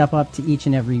we step up to each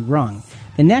and every rung.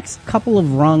 The next couple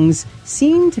of rungs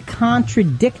seem to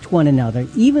contradict one another,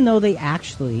 even though they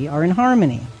actually are in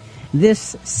harmony.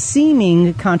 This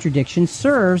seeming contradiction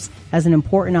serves as an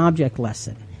important object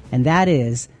lesson, and that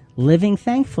is, living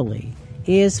thankfully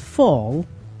is full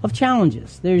of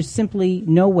challenges. There's simply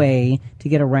no way to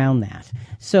get around that.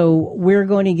 So we're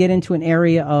going to get into an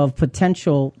area of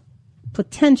potential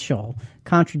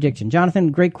contradiction.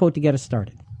 Jonathan, great quote to get us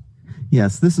started.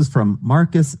 Yes, this is from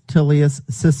Marcus Tullius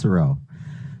Cicero.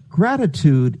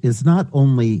 Gratitude is not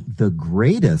only the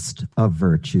greatest of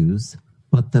virtues,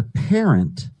 but the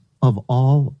parent of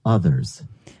all others.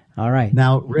 All right.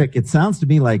 Now, Rick, it sounds to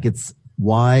me like it's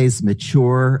wise,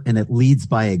 mature, and it leads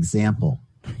by example.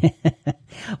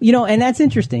 And that's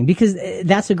interesting because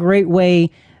that's a great way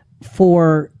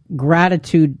for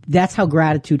gratitude. That's how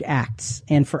gratitude acts.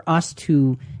 And for us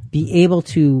to be able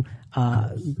to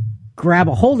grab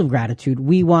a hold of gratitude,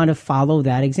 we want to follow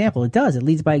that example. It does. It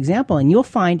leads by example. And you'll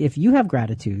find if you have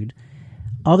gratitude,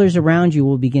 others around you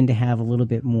will begin to have a little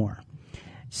bit more.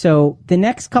 So the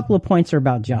next couple of points are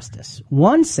about justice.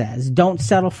 One says, don't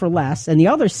settle for less. And the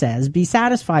other says, be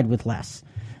satisfied with less.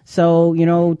 So,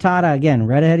 Todd, again,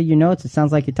 right ahead of your notes, it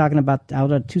sounds like you're talking about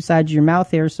out of two sides of your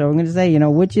mouth here. So I'm going to say,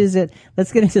 which is it?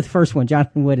 Let's get into the first one.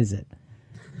 Jonathan, what is it?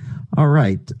 All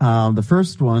right. The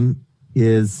first one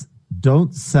is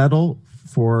don't settle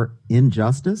for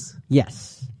injustice.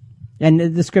 Yes. And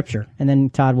the scripture. And then,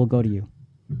 Todd, we'll go to you.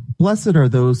 Blessed are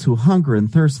those who hunger and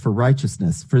thirst for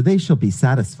righteousness, for they shall be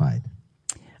satisfied.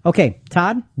 Okay,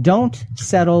 Todd, don't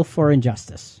settle for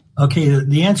injustice. Okay,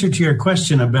 the answer to your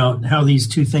question about how these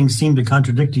two things seem to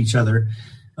contradict each other,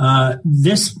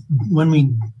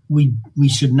 when we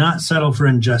should not settle for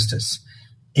injustice,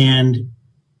 and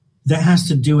that has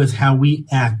to do with how we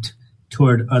act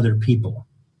toward other people.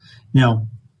 Now,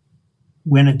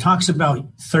 when it talks about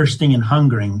thirsting and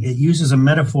hungering, it uses a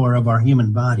metaphor of our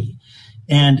human body.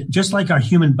 And just like our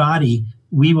human body,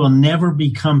 we will never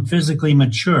become physically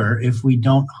mature if we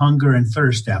don't hunger and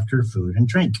thirst after food and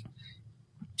drink.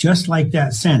 Just like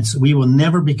that sense, we will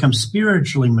never become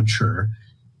spiritually mature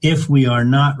if we are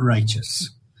not righteous.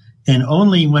 And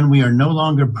only when we are no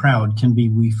longer proud can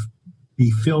we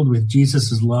be filled with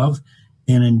Jesus' love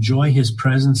and enjoy his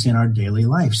presence in our daily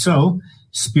life. So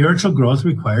spiritual growth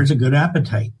requires a good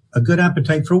appetite. A good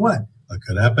appetite for what? A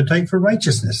good appetite for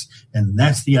righteousness. And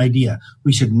that's the idea.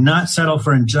 We should not settle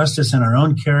for injustice in our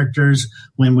own characters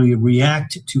when we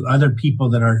react to other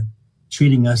people that are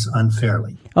treating us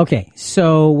unfairly. Okay,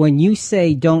 so when you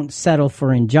say don't settle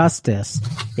for injustice,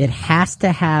 it has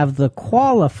to have the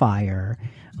qualifier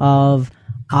of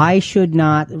I should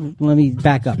not, let me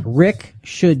back up. Rick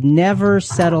should never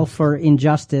settle for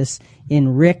injustice in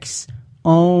Rick's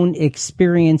own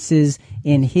experiences,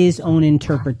 in his own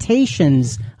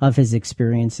interpretations of his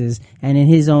experiences, and in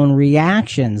his own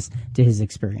reactions to his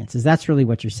experiences. That's really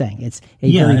what you're saying. It's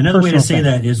a very another way to personal say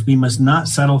thing. that is we must not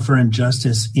settle for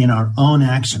injustice in our own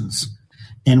actions,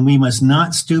 and we must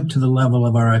not stoop to the level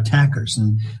of our attackers.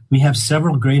 And we have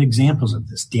several great examples of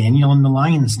this. Daniel in the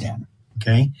lion's den.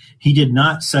 Okay, he did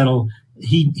not settle.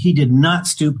 He did not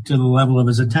stoop to the level of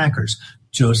his attackers.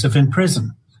 Joseph in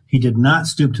prison. He did not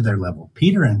stoop to their level.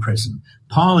 Peter in prison.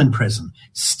 Paul in prison.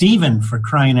 Stephen, for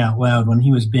crying out loud, when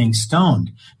he was being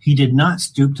stoned, he did not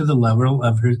stoop to the level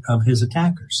of his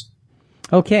attackers.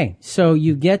 Okay, so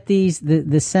you get the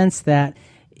sense that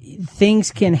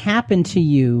things can happen to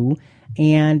you,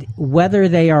 and whether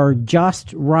they are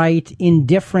just, right,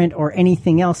 indifferent, or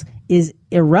anything else is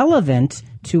irrelevant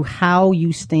to how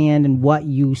you stand and what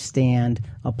you stand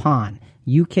upon.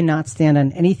 You cannot stand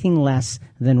on anything less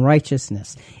than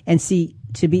righteousness. And see,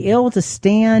 to be able to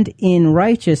stand in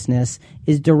righteousness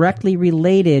is directly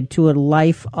related to a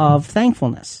life of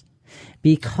thankfulness,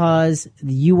 because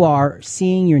you are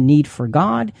seeing your need for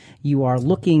God, you are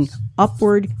looking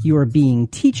upward, you are being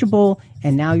teachable,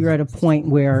 and now you're at a point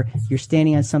where you're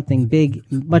standing on something big,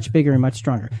 much bigger and much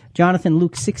stronger. Jonathan,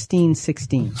 Luke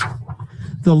 16:16.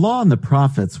 The law and the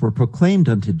prophets were proclaimed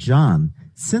unto John.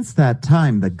 Since that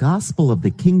time, the gospel of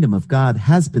the kingdom of God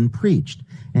has been preached,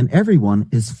 and everyone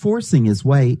is forcing his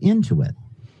way into it.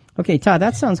 Okay, Todd,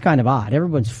 that sounds kind of odd.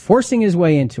 Everyone's forcing his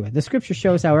way into it. The scripture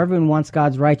shows how everyone wants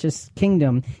God's righteous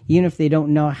kingdom, even if they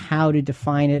don't know how to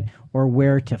define it or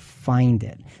where to find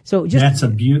it. So That's a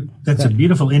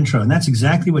beautiful intro, and that's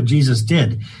exactly what Jesus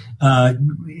did.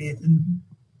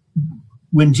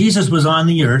 When Jesus was on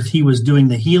the earth, he was doing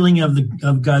the healing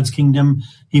of God's kingdom.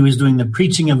 He was doing the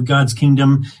preaching of God's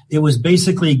kingdom. It was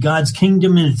basically God's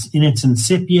kingdom in its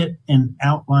incipient and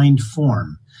outlined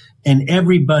form. And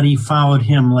everybody followed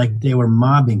him like they were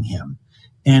mobbing him.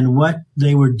 And what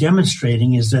they were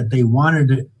demonstrating is that they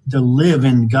wanted to live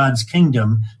in God's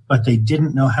kingdom, but they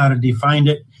didn't know how to define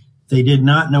it. They did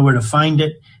not know where to find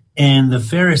it. And the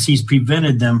Pharisees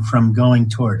prevented them from going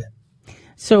toward it.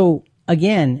 So,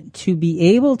 again, to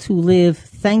be able to live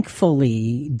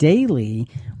thankfully daily,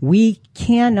 we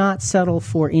cannot settle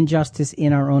for injustice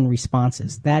in our own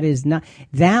responses. That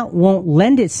won't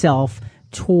lend itself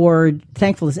toward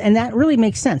thankfulness. And that really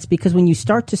makes sense, because when you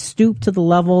start to stoop to the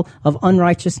level of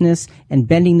unrighteousness and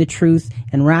bending the truth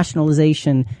and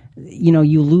rationalization,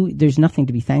 you lose. There's nothing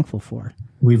to be thankful for.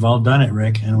 We've all done it,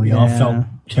 Rick, and we all felt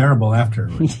terrible after.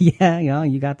 Yeah,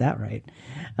 you got that right.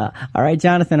 All right,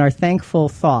 Jonathan, our thankful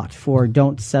thought for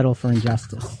don't settle for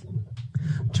injustice.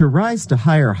 To rise to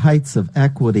higher heights of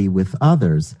equity with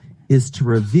others is to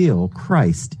reveal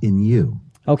Christ in you.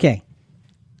 Okay.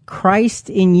 Christ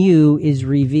in you is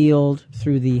revealed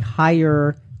through the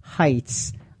higher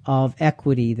heights of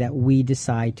equity that we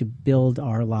decide to build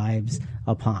our lives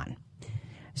upon.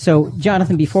 So,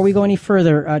 Jonathan, before we go any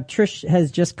further, Trish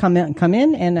has just come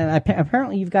in, and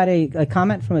apparently you've got a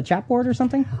comment from a chat board or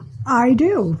something? I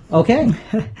do. Okay.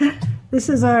 This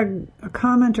is a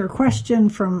comment or question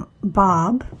from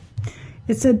Bob.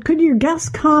 It said, could your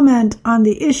guest comment on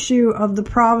the issue of the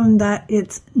problem that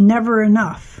it's never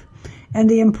enough, and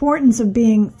the importance of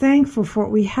being thankful for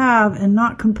what we have and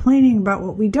not complaining about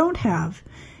what we don't have?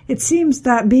 It seems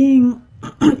that being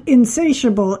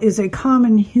insatiable is a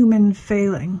common human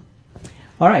failing.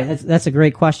 All right, that's a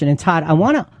great question. And Todd,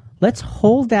 let's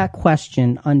hold that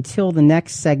question until the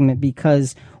next segment,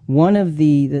 because one of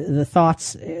the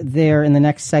thoughts there in the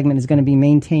next segment is going to be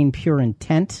maintain pure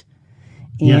intent.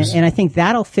 And I think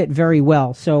that'll fit very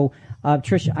well. So,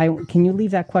 Trish, can you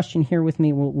leave that question here with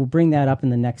me? We'll bring that up in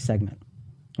the next segment.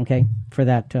 Okay, for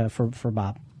that for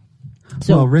Bob.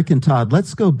 So, well, Rick and Todd,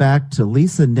 let's go back to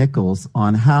Lisa Nichols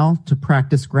on how to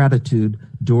practice gratitude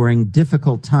during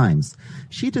difficult times.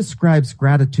 She describes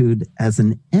gratitude as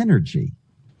an energy.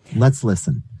 Let's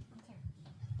listen.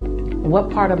 What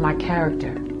part of my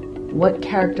character, what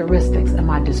characteristics am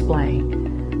I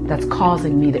displaying that's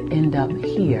causing me to end up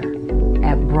here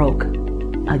at broke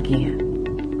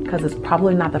again? Because it's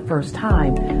probably not the first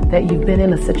time that you've been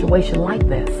in a situation like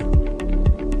this.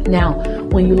 Now,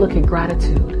 when you look at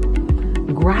gratitude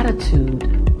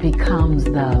becomes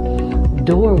the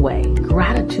doorway.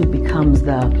 Gratitude becomes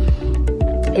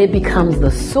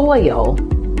the soil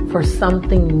for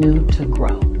something new to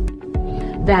grow.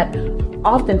 That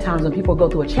oftentimes when people go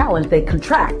through a challenge, they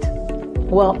contract.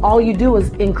 Well, all you do is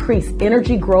increase.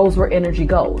 Energy grows where energy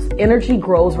goes. Energy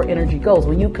grows where energy goes.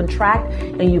 When you contract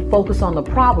and you focus on the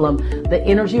problem, the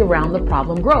energy around the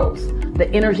problem grows. The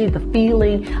energy, the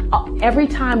feeling, every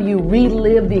time you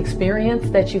relive the experience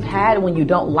that you've had when you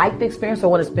don't like the experience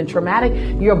or when it's been traumatic,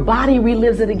 your body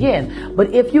relives it again.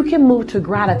 But if you can move to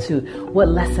gratitude, what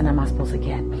lesson am I supposed to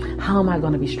get? How am I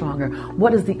going to be stronger?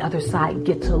 What does the other side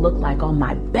get to look like on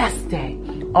my best day?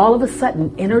 All of a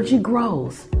sudden, energy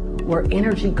grows where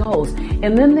energy goes.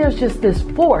 And then there's just this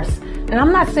force. And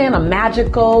I'm not saying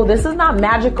this is not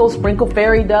magical, sprinkle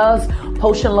fairy dust,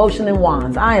 potion, lotion, and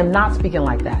wands. I am not speaking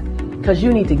like that. Because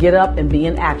you need to get up and be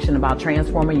in action about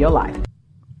transforming your life.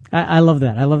 I love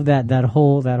that. I love that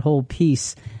whole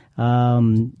piece.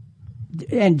 And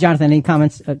Jonathan, any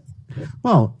comments?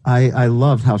 Well, I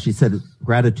loved how she said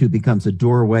gratitude becomes a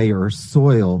doorway or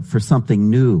soil for something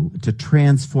new to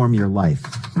transform your life.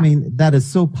 I mean, that is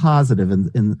so positive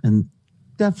and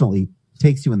definitely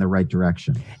takes you in the right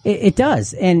direction. It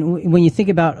does. And when you think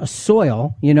about a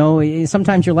soil,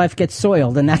 sometimes your life gets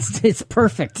soiled, and it's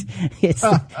perfect.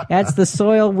 That's the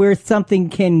soil where something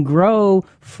can grow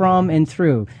from and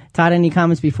through. Todd, any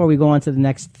comments before we go on to the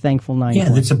next thankful 9 Yeah,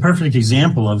 that's a perfect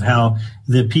example of how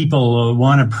the people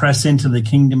want to press into the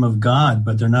kingdom of God,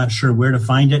 but they're not sure where to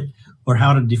find it or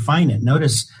how to define it.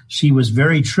 Notice she was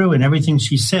very true in everything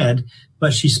she said,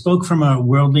 but she spoke from a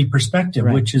worldly perspective,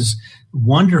 right, which is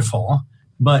wonderful.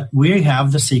 But we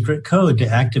have the secret code to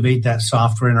activate that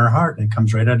software in our heart, and it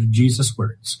comes right out of Jesus'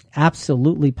 words.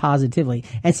 Absolutely, positively.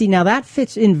 And see, now that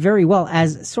fits in very well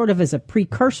as sort of as a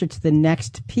precursor to the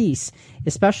next piece,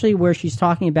 especially where she's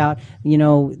talking about,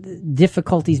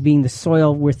 difficulties being the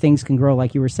soil where things can grow,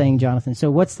 like you were saying, Jonathan.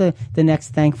 So what's the next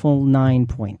thankful 9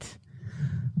 point?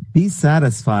 Be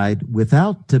satisfied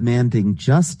without demanding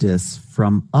justice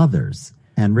from others.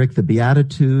 And Rick, the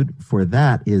beatitude for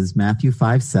that is Matthew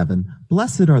 5:7.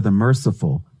 Blessed are the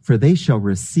merciful, for they shall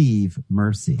receive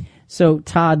mercy. So,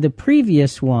 Todd, the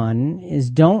previous one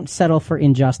is don't settle for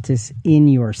injustice in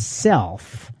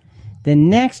yourself. The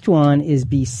next one is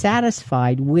be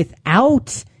satisfied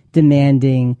without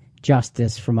demanding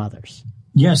justice from others.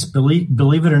 Yes,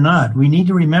 believe it or not, we need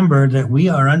to remember that we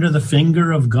are under the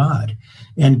finger of God,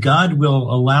 and God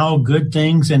will allow good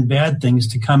things and bad things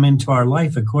to come into our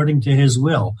life according to his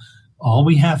will. All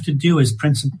we have to do is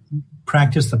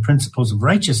practice the principles of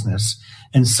righteousness,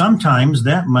 and sometimes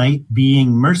that might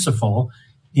being merciful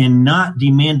in not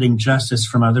demanding justice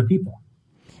from other people.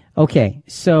 Okay,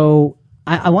 so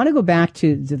I want to go back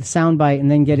to the soundbite and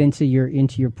then get into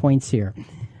your points here,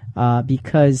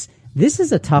 because this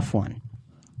is a tough one.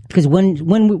 Because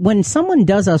when someone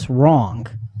does us wrong,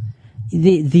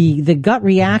 the gut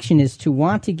reaction is to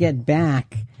want to get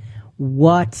back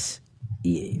what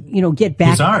get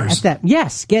back ours. At that.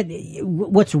 Yes, get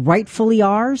what's rightfully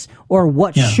ours, or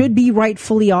what should be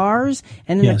rightfully ours,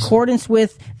 and in accordance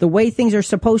with the way things are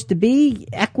supposed to be.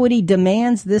 Equity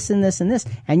demands this and this and this.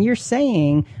 And you're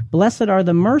saying, "Blessed are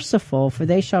the merciful, for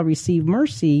they shall receive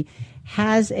mercy,"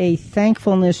 has a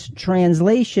thankfulness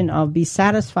translation of be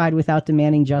satisfied without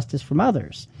demanding justice from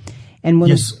others. And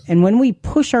when we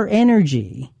push our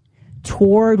energy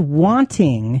toward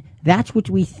wanting that's what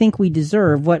we think we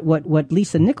deserve, what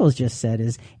Lisa Nichols just said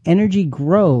is energy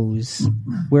grows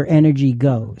where energy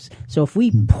goes. So if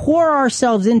we pour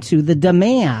ourselves into the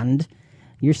demand,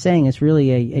 you're saying it's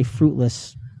really a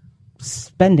fruitless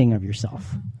spending of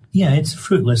yourself. Yeah, it's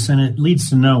fruitless and it leads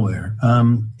to nowhere.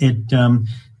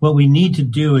 What we need to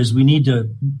do is we need to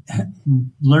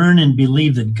learn and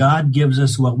believe that God gives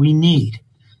us what we need,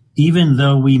 even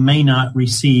though we may not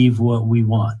receive what we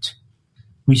want.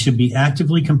 We should be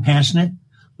actively compassionate.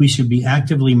 We should be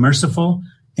actively merciful.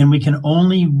 And we can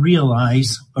only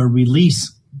realize or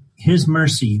release his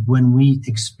mercy when we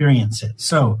experience it.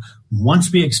 So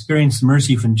once we experience the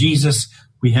mercy from Jesus,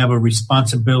 we have a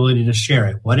responsibility to share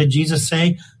it. What did Jesus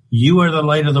say? You are the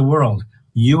light of the world.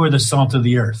 You are the salt of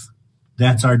the earth.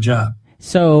 That's our job.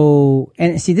 So,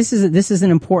 and see, this is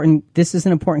an important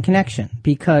connection,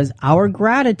 because our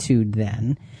gratitude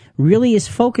then really is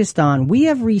focused on, we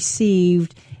have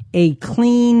received a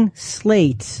clean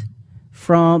slate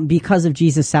because of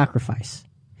Jesus' sacrifice.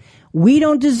 We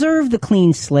don't deserve the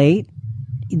clean slate.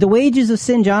 The wages of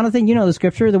sin, Jonathan, you know the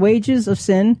scripture, the wages of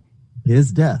sin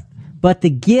is death. But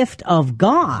the gift of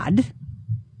God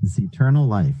is eternal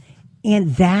life.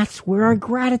 And that's where our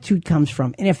gratitude comes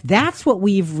from. And if that's what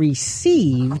we've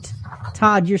received,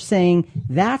 Todd, you're saying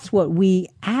that's what we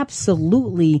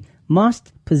absolutely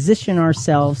must position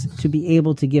ourselves to be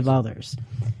able to give others.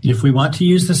 If we want to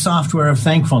use the software of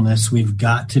thankfulness, we've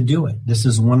got to do it. This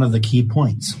is one of the key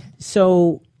points.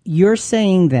 So you're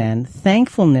saying then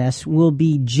thankfulness will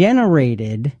be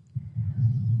generated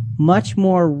much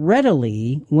more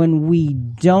readily when we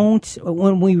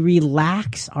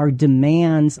relax our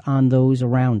demands on those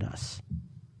around us.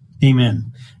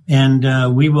 Amen.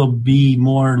 And we will be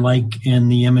more like in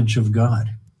the image of God.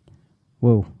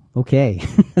 Whoa. Okay.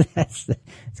 It's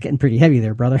getting pretty heavy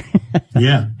there, brother.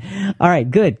 Yeah. All right.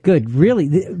 Good. Really,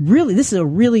 this is a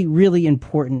really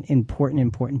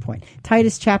important point.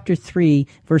 Titus chapter 3,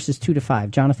 verses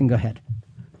 2-5. Jonathan, go ahead.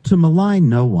 To malign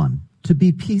no one, to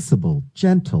be peaceable,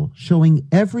 gentle, showing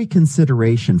every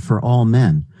consideration for all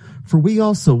men. For we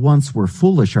also once were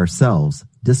foolish ourselves,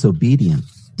 disobedient,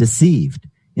 deceived,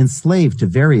 enslaved to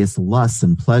various lusts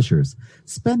and pleasures,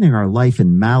 spending our life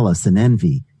in malice and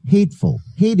envy, hateful,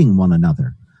 hating one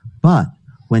another. But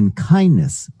when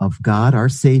kindness of God our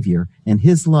Savior and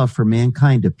his love for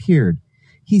mankind appeared,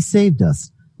 he saved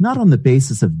us, not on the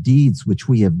basis of deeds which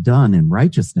we have done in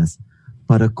righteousness,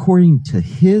 but according to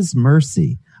his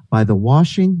mercy, by the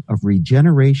washing of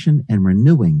regeneration and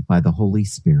renewing by the Holy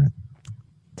Spirit.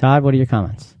 Todd, what are your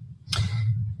comments?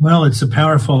 Well, it's a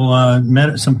powerful,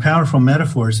 some powerful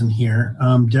metaphors in here.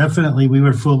 Definitely, we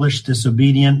were foolish,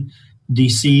 disobedient,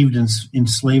 deceived, and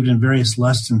enslaved in various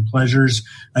lusts and pleasures.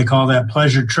 I call that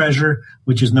pleasure treasure,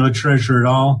 which is no treasure at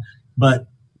all. But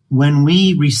when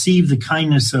we receive the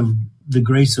kindness of the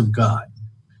grace of God,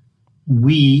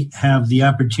 we have the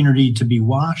opportunity to be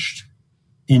washed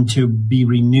and to be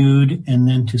renewed, and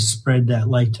then to spread that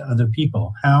light to other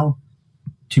people. How?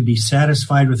 To be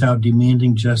satisfied without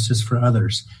demanding justice for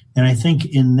others. And I think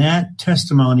in that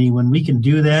testimony, when we can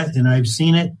do that, and I've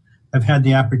seen it, I've had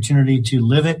the opportunity to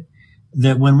live it,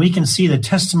 that when we can see the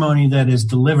testimony that is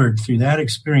delivered through that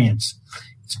experience,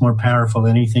 it's more powerful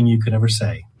than anything you could ever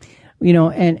say. You know,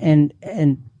 and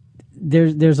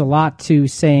there's a lot to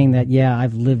saying that, yeah,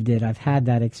 I've lived it. I've had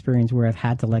that experience where I've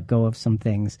had to let go of some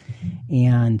things.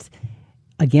 And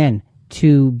again,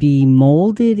 to be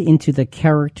molded into the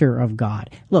character of God.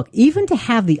 Look, even to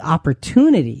have the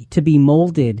opportunity to be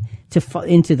molded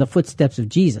into the footsteps of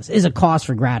Jesus is a cause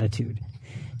for gratitude.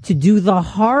 To do the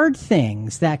hard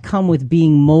things that come with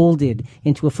being molded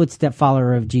into a footstep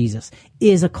follower of Jesus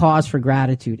is a cause for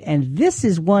gratitude. And this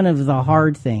is one of the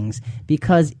hard things,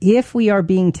 because if we are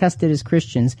being tested as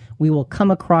Christians, we will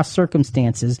come across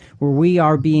circumstances where we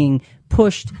are being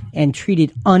pushed and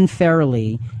treated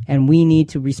unfairly, and we need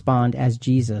to respond as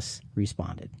Jesus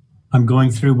responded. I'm going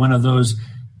through one of those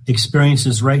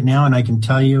experiences right now, and I can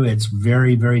tell you it's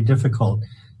very, very difficult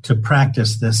to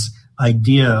practice this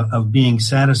idea of being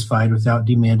satisfied without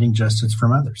demanding justice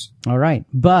from others. All right.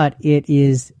 But it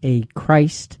is a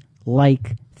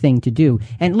Christ-like thing to do.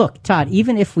 And look, Todd,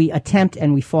 even if we attempt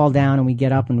and we fall down and we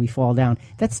get up and we fall down,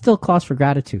 that's still cause for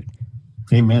gratitude.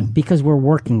 Amen. Because we're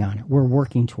working on it. We're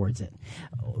working towards it.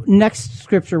 Next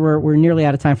scripture, we're nearly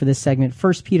out of time for this segment.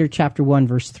 1 Peter chapter 1,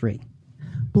 verse 3.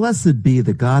 Blessed be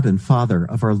the God and Father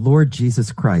of our Lord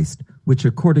Jesus Christ, which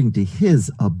according to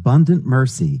his abundant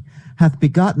mercy hath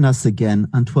begotten us again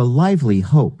unto a lively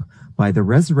hope by the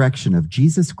resurrection of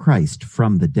Jesus Christ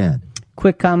from the dead.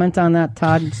 Quick comment on that,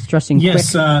 Todd, stressing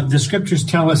yes, quick. The scriptures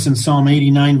tell us in Psalm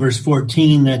 89, verse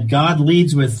 14, that God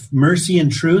leads with mercy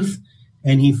and truth,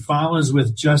 and he follows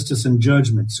with justice and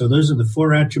judgment. So those are the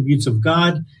four attributes of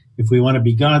God. If we want to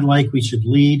be God-like, we should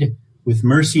lead with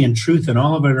mercy and truth in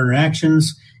all of our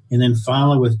interactions, and then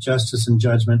follow with justice and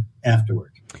judgment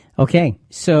afterward. Okay,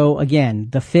 so again,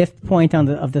 the fifth point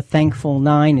of the thankful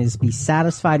 9 is be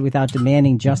satisfied without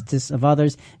demanding justice of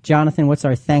others. Jonathan, what's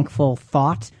our thankful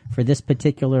thought for this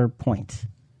particular point?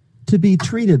 To be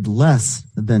treated less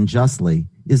than justly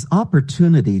is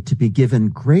opportunity to be given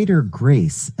greater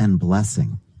grace and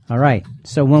blessing. All right,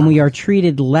 so when we are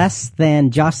treated less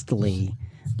than justly,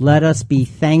 let us be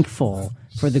thankful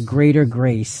for the greater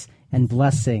grace and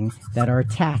blessing that are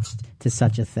attached to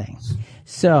such a thing.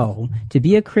 So, to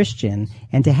be a Christian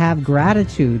and to have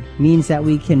gratitude means that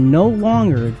we can no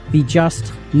longer be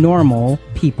just normal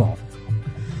people.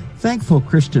 Thankful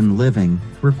Christian living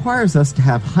requires us to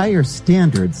have higher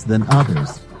standards than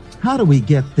others. How do we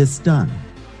get this done?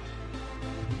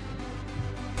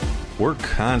 We're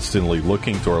constantly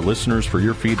looking to our listeners for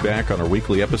your feedback on our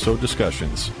weekly episode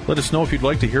discussions. Let us know if you'd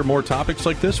like to hear more topics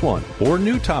like this one or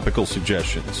new topical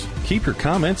suggestions. Keep your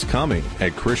comments coming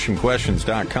at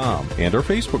ChristianQuestions.com and our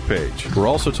Facebook page. We're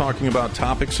also talking about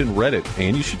topics in Reddit,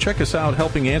 and you should check us out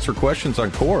helping answer questions on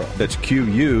Quora. That's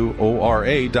QUORA.com.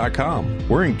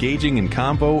 We're engaging in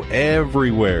convo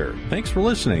everywhere. Thanks for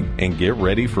listening, and get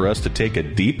ready for us to take a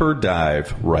deeper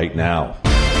dive right now.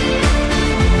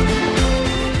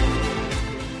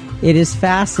 It is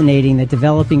fascinating that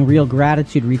developing real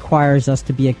gratitude requires us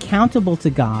to be accountable to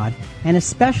God and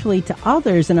especially to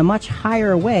others in a much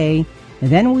higher way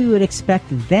than we would expect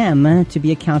them to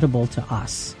be accountable to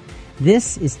us.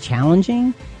 This is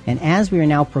challenging, and as we are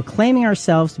now proclaiming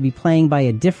ourselves to be playing by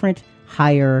a different,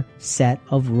 higher set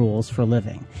of rules for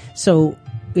living. So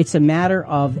it's a matter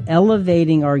of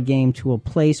elevating our game to a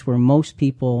place where most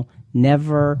people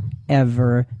never,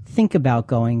 ever think about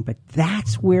going, but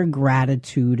that's where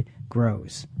gratitude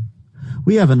grows.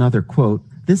 We have another quote.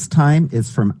 This time is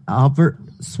from Albert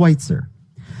Schweitzer.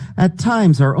 At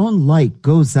times, our own light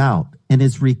goes out and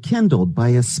is rekindled by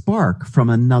a spark from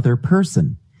another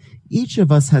person. Each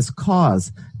of us has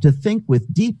cause to think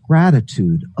with deep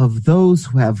gratitude of those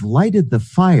who have lighted the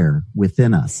fire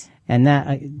within us. And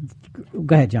that,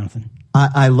 go ahead, Jonathan.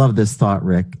 I love this thought,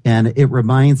 Rick, and it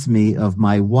reminds me of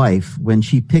my wife when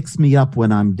she picks me up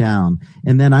when I'm down,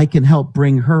 and then I can help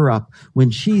bring her up when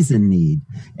she's in need.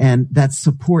 And that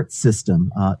support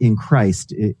system in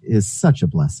Christ is such a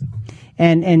blessing.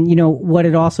 And you know, what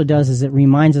it also does is it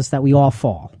reminds us that we all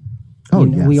fall.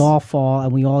 Yes. We all fall,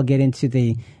 and we all get into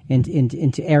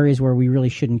into areas where we really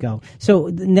shouldn't go. So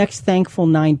the next thankful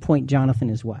 9-point, Jonathan,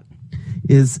 is what?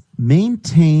 Is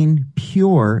maintain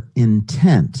pure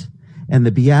intent. And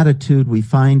the beatitude we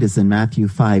find is in Matthew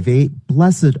 5:8.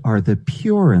 Blessed are the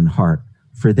pure in heart,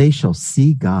 for they shall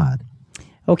see God.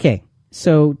 Okay,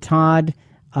 so Todd,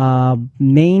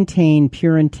 maintain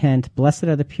pure intent. Blessed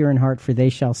are the pure in heart, for they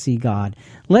shall see God.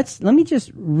 Let me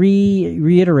just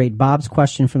reiterate Bob's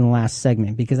question from the last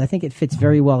segment, because I think it fits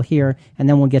very well here, and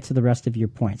then we'll get to the rest of your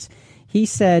points. He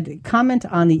said, comment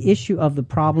on the issue of the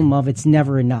problem of it's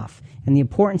never enough, and the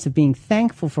importance of being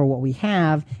thankful for what we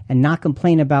have and not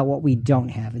complain about what we don't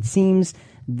have. It seems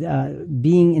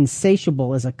being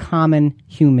insatiable is a common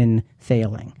human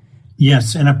failing.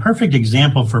 Yes, and a perfect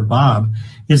example for Bob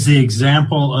is the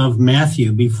example of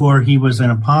Matthew before he was an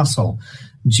apostle.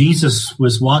 Jesus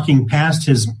was walking past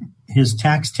his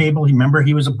tax table. Remember,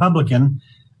 he was a publican,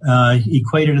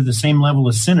 equated to the same level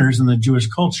as sinners in the Jewish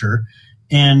culture.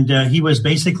 And he was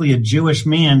basically a Jewish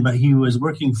man, but he was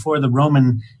working for the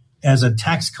Roman as a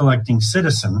tax collecting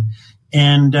citizen.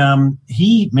 And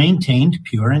he maintained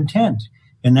pure intent.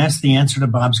 And that's the answer to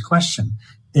Bob's question.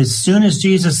 As soon as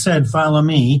Jesus said, follow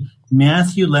me,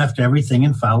 Matthew left everything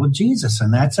and followed Jesus.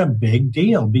 And that's a big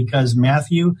deal because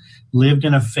Matthew lived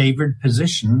in a favored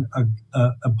position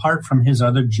apart from his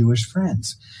other Jewish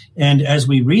friends. And as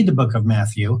we read the book of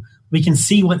Matthew, we can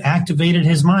see what activated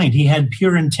his mind. He had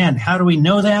pure intent. How do we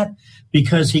know that?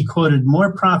 Because he quoted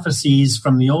more prophecies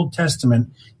from the Old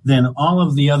Testament than all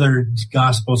of the other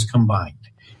Gospels combined.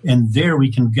 And there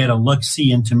we can get a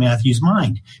look-see into Matthew's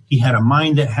mind. He had a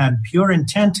mind that had pure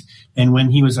intent, and when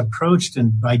he was approached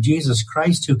by Jesus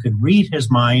Christ, who could read his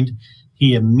mind,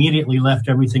 he immediately left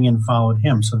everything and followed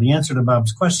him. So the answer to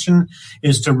Bob's question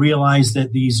is to realize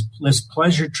that this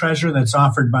pleasure treasure that's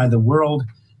offered by the world,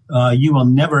 you will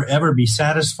never, ever be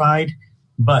satisfied,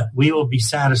 but we will be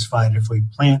satisfied if we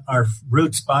plant our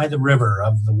roots by the river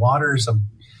of the waters of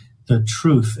the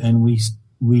truth, and we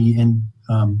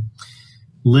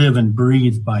live and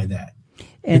breathe by that.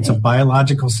 It's a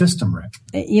biological system, Rick.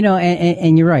 You know,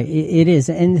 and you're right. It is.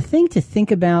 And the thing to think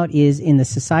about is in the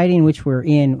society in which we're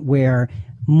in, where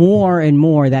more and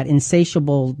more that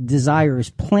insatiable desire is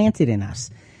planted in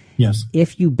us. Yes.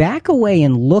 If you back away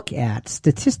and look at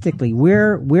statistically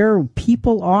where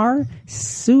people are,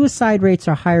 suicide rates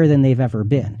are higher than they've ever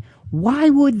been. Why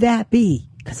would that be?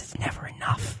 Because it's never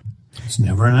enough. It's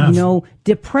never enough. You know,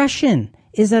 depression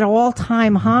is at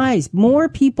all-time highs. More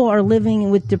people are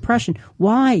living with depression.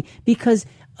 Why? Because,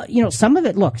 some of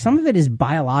it is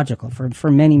biological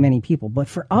for many, many people. But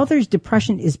for others,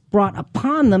 depression is brought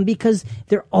upon them because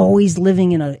they're always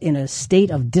living in a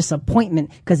state of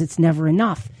disappointment because it's never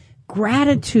enough.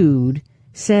 Gratitude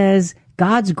says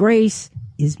God's grace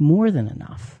is more than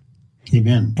enough.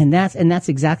 Amen. And that's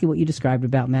exactly what you described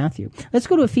about Matthew. Let's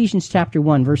go to Ephesians chapter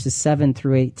 1, verses 7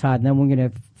 through 8, Todd, and then we're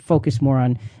going to focus more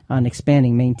on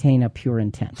expanding, maintain a pure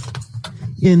intent.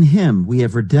 In him we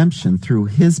have redemption through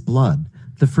his blood,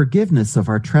 the forgiveness of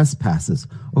our trespasses,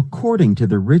 according to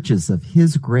the riches of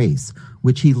his grace,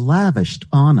 which he lavished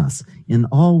on us in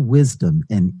all wisdom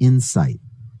and insight.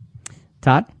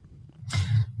 Todd?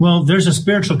 Well, there's a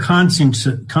spiritual consciousness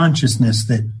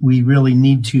that we really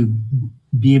need to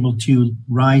be able to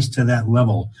rise to that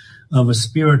level of a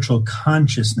spiritual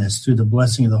consciousness through the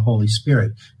blessing of the Holy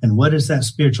Spirit. And what is that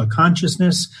spiritual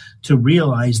consciousness? To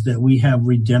realize that we have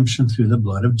redemption through the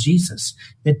blood of Jesus.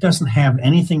 It doesn't have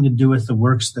anything to do with the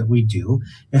works that we do.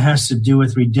 It has to do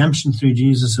with redemption through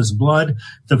Jesus' blood,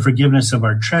 the forgiveness of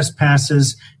our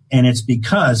trespasses, And it's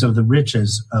because of the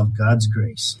riches of God's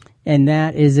grace. And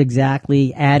that is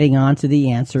exactly adding on to the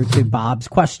answer to Bob's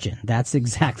question. That's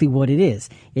exactly what it is.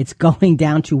 It's going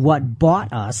down to what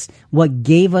bought us, what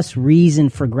gave us reason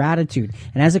for gratitude.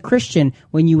 And as a Christian,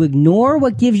 when you ignore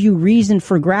what gives you reason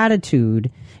for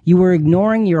gratitude, you are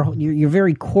ignoring your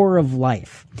very core of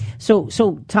life. So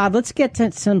Todd, let's get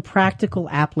to some practical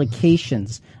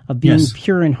applications of being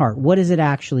pure in heart. What does it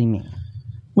actually mean?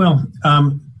 Well,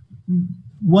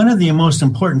 one of the most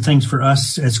important things for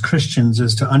us as Christians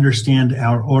is to understand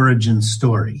our origin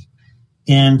story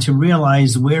and to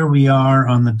realize where we are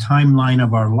on the timeline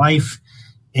of our life.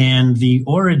 And the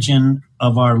origin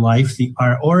of our life,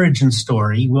 our origin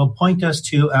story, will point us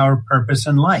to our purpose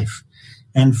in life.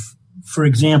 And for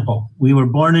example, we were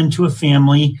born into a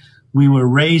family. We were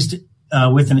raised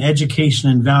with an education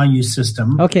and value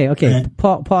system. Okay.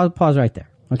 Pause right there.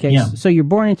 Okay, yeah. So you're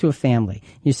born into a family.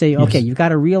 You say, okay, you've got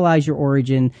to realize your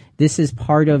origin. This is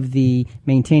part of the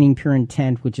maintaining pure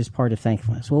intent, which is part of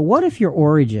thankfulness. Well, what if your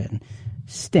origin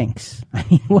stinks? I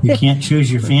mean, you can't choose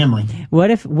your family.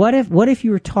 What if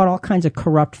you were taught all kinds of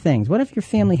corrupt things? What if your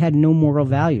family had no moral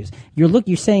values?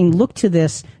 You're saying look to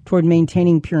this toward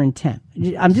maintaining pure intent.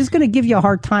 I'm just going to give you a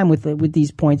hard time with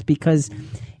these points because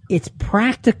it's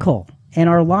practical and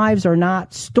our lives are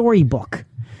not storybook.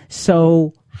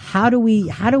 So how do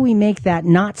we make that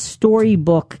not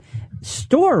storybook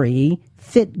story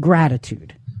fit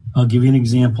gratitude? I'll give you an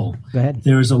example. Go ahead.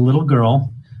 There was a little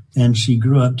girl, and she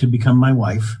grew up to become my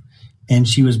wife, and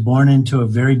she was born into a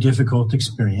very difficult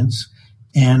experience.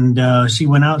 And she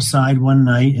went outside one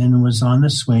night and was on the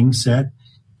swing set,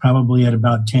 probably at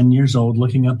about 10 years old,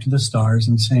 looking up to the stars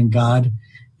and saying, God,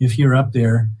 if you're up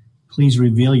there, please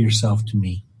reveal yourself to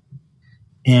me.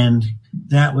 And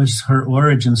that was her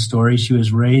origin story. She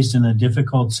was raised in a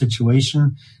difficult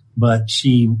situation, but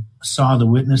she saw the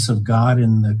witness of God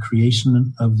in the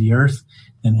creation of the earth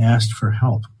and asked for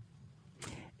help.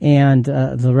 And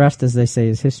the rest, as they say,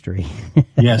 is history.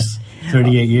 Yes,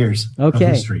 38 years of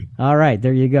history. All right,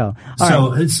 there you go.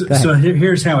 So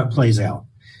here's how it plays out.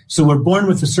 So we're born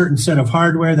with a certain set of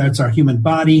hardware. That's our human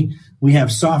body. We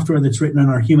have software that's written on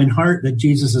our human heart that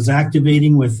Jesus is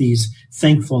activating with these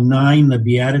thankful 9, the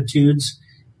Beatitudes.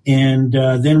 And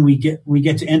then we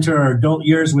get to enter our adult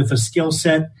years with a skill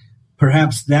set.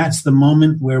 Perhaps that's the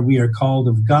moment where we are called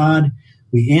of God.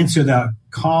 We answer that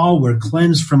call. We're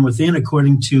cleansed from within,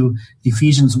 according to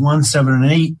Ephesians 1, 7, and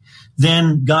 8.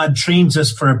 Then God trains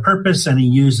us for a purpose, and he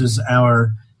uses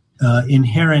our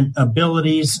inherent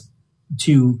abilities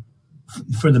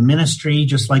for the ministry,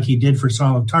 just like he did for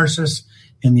Saul of Tarsus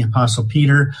and the Apostle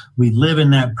Peter. We live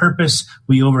in that purpose.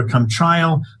 We overcome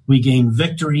trial. We gain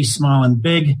victory, small and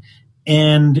big.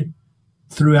 And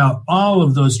throughout all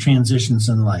of those transitions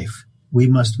in life, we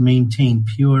must maintain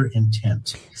pure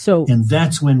intent. And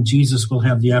that's when Jesus will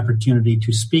have the opportunity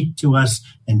to speak to us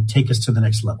and take us to the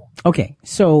next level. Okay,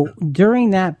 so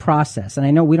during that process, and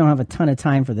I know we don't have a ton of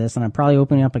time for this, and I'm probably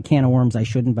opening up a can of worms I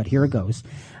shouldn't, but here it goes.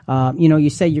 You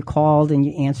say you're called and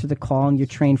you answer the call and you're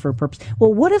trained for a purpose.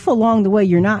 Well, what if along the way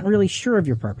you're not really sure of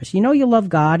your purpose? You love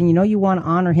God and you want to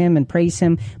honor him and praise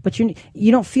him, but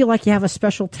you don't feel like you have a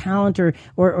special talent or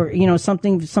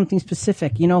something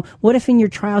specific. What if in your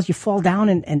trials you fall down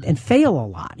and fail a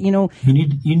lot? You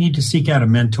need to seek out a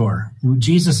mentor.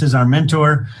 Jesus is our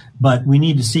mentor, but we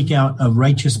need to seek out a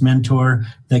righteous mentor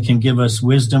that can give us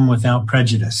wisdom without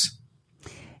prejudice.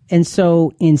 And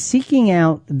so in seeking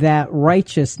out that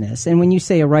righteousness, and when you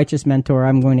say a righteous mentor,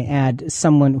 I'm going to add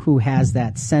someone who has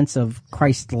that sense of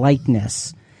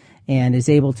Christ-likeness and is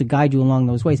able to guide you along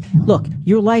those ways. Look,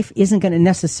 your life isn't going to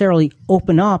necessarily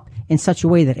open up in such a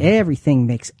way that everything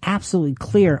makes absolutely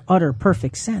clear, utter,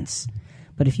 perfect sense.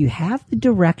 But if you have the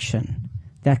direction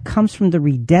that comes from the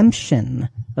redemption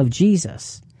of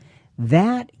Jesus,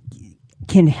 that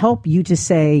can help you to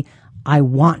say, I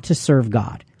want to serve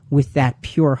God with that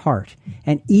pure heart.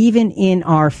 And even in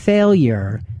our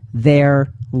failure,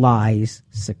 there lies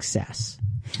success.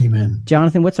 Amen.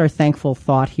 Jonathan, what's our thankful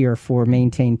thought here for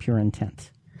maintain pure intent?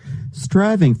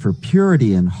 Striving for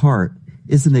purity in heart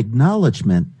is an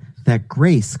acknowledgement that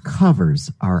grace covers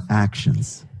our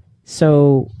actions.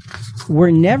 So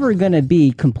we're never going to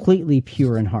be completely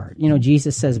pure in heart.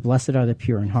 Jesus says, blessed are the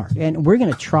pure in heart. And we're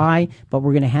going to try, but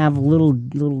we're going to have little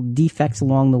defects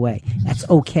along the way. That's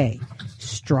okay.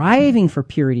 Striving for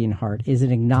purity in heart is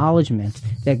an acknowledgement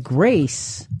that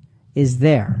grace is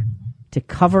there to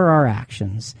cover our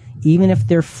actions, even if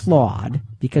they're flawed,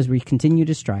 because we continue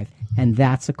to strive, and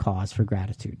that's a cause for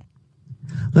gratitude.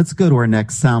 Let's go to our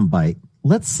next soundbite.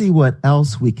 Let's see what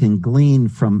else we can glean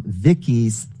from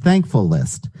Vicky's thankful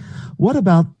list. What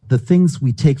about the things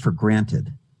we take for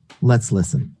granted? Let's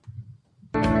listen.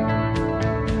 6.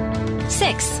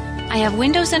 I have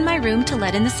windows in my room to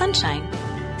let in the sunshine.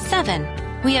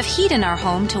 7. We have heat in our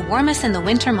home to warm us in the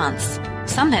winter months.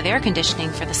 Some have air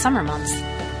conditioning for the summer months.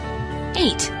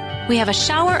 8. We have a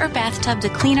shower or bathtub to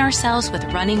clean ourselves with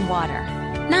running water.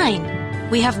 9.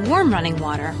 We have warm running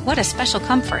water. What a special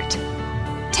comfort.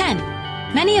 10.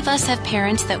 Many of us have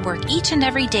parents that work each and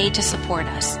every day to support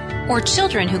us, or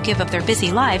children who give up their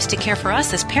busy lives to care for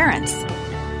us as parents.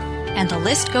 And the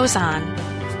list goes on.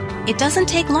 It doesn't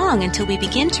take long until we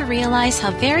begin to realize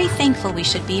how very thankful we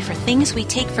should be for things we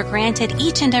take for granted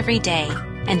each and every day,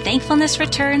 and thankfulness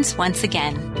returns once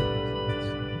again.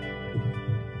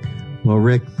 Well,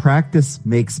 Rick, practice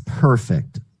makes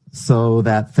perfect, so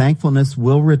that thankfulness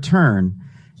will return.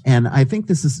 And I think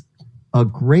this is a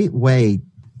great way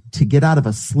to get out of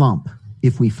a slump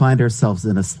if we find ourselves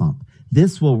in a slump.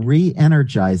 This will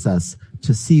re-energize us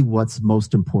to see what's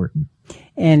most important.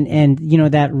 And you know,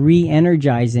 that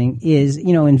re-energizing is,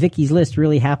 you know, in Vicky's list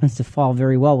really happens to fall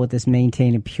very well with this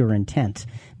maintain a pure intent,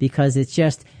 because it's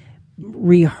just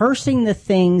rehearsing the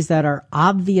things that are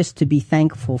obvious to be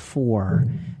thankful for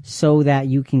so that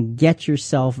you can get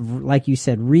yourself, like you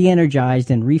said, re-energized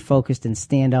and refocused and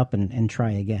stand up and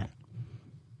try again.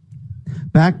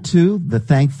 Back to the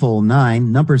thankful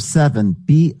 9, number 7,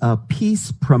 be a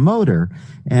peace promoter.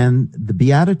 And the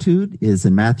beatitude is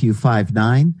in Matthew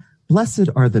 5:9. Blessed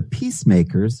are the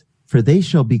peacemakers, for they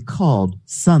shall be called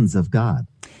sons of God.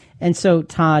 And so,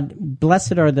 Todd,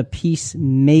 blessed are the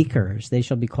peacemakers. They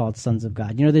shall be called sons of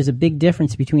God. You know, there's a big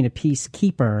difference between a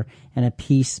peacekeeper and a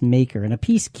peacemaker. And a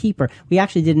peacekeeper, we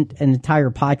actually did an entire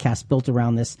podcast built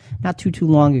around this not too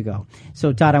long ago.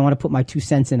 So, Todd, I want to put my 2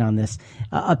 cents in on this.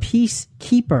 A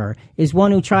peacekeeper is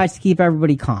one who tries to keep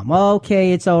everybody calm.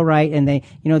 Okay, it's all right. And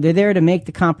they're there to make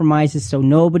the compromises so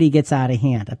nobody gets out of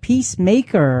hand. A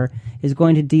peacemaker is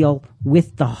going to deal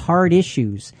with the hard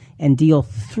issues and deal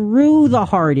through the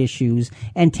hard issues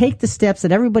and take the steps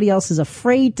that everybody else is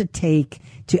afraid to take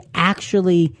to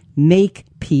actually make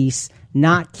peace,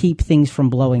 not keep things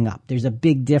from blowing up. There's a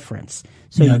big difference.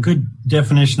 So, a good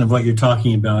definition of what you're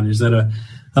talking about is that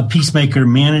a peacemaker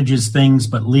manages things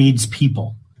but leads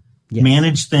people. Yes.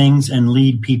 Manage things and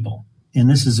lead people. And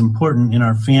this is important in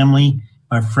our family,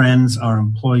 our friends, our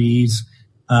employees.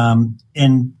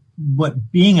 And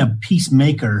what being a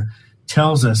peacemaker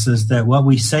tells us is that what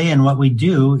we say and what we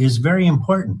do is very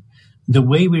important. The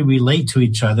way we relate to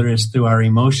each other is through our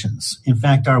emotions. In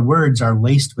fact, our words are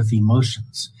laced with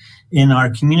emotions. In our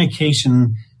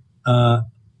communication, our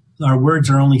words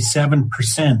are only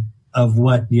 7% of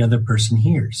what the other person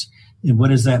hears. And what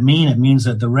does that mean? It means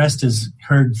that the rest is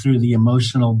heard through the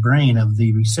emotional brain of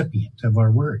the recipient of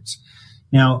our words.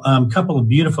 Now, a couple of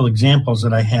beautiful examples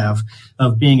that I have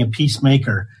of being a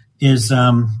peacemaker is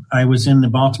I was in the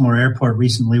Baltimore airport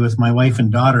recently with my wife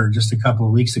and daughter just a couple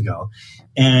of weeks ago.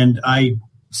 And I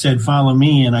said, follow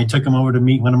me. And I took them over to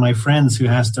meet one of my friends who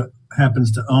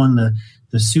happens to own the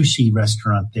sushi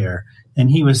restaurant there.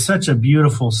 And he was such a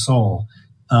beautiful soul.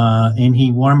 And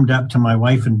he warmed up to my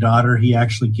wife and daughter. He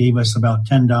actually gave us about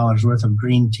 $10 worth of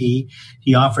green tea.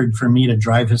 He offered for me to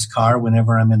drive his car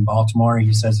whenever I'm in Baltimore.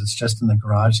 He says it's just in the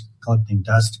garage collecting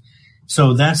dust.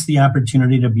 So that's the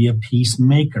opportunity to be a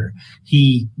peacemaker.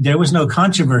 There was no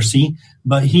controversy,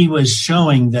 but he was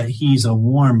showing that he's a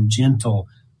warm, gentle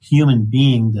human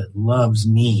being that loves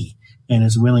me and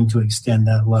is willing to extend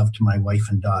that love to my wife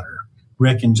and daughter.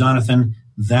 Rick and Jonathan,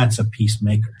 that's a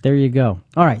peacemaker. There you go.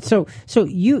 All right. So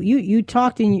you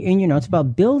talked in your notes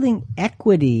about building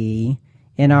equity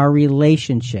in our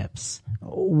relationships.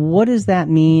 What does that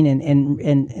mean,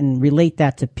 and relate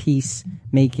that to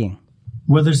peacemaking?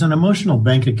 Well, there's an emotional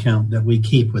bank account that we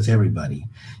keep with everybody,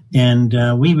 and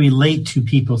we relate to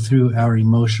people through our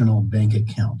emotional bank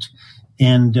account.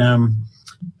 And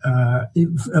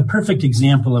a perfect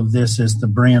example of this is the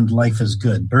brand Life is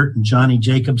Good. Bert and Johnny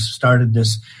Jacobs started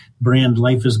this brand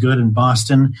Life is Good in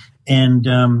Boston,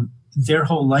 and their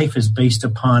whole life is based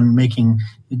upon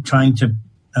trying to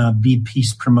be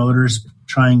peace promoters,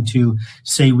 trying to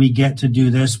say we get to do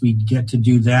this, we get to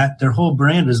do that. Their whole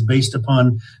brand is based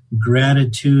upon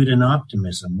gratitude and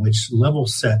optimism, which level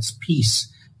sets peace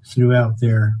throughout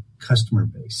their customer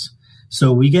base.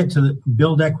 So we get to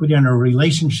build equity in our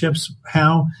relationships.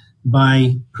 How?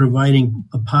 By providing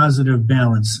a positive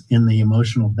balance in the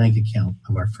emotional bank account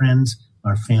of our friends,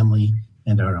 our family,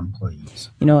 and our employees.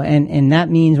 You know, and that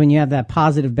means when you have that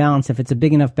positive balance, if it's a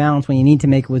big enough balance, when you need to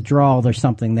make a withdrawal, there's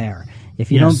something there.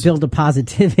 If you don't build a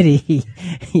positivity,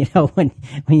 when you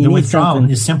the need withdrawal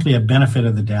something, is simply a benefit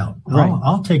of the doubt. Right.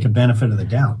 I'll take a benefit of the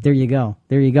doubt. There you go.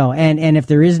 And if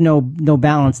there is no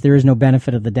balance, there is no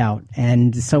benefit of the doubt.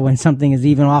 And so when something is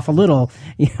even off a little,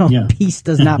 peace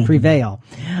does not prevail.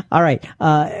 All right.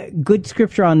 Good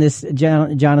scripture on this,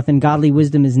 Jonathan. Godly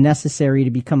wisdom is necessary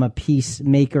to become a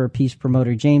peacemaker, peace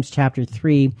promoter. James chapter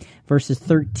 3, verses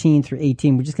 13 through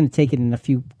 18. We're just going to take it in a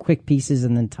few quick pieces,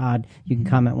 and then Todd, you can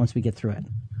comment once we get through it.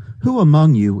 Who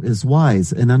among you is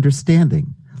wise and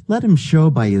understanding? Let him show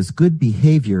by his good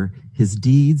behavior his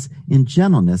deeds in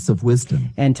gentleness of wisdom.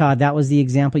 And Todd, that was the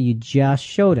example you just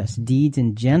showed us, deeds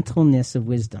in gentleness of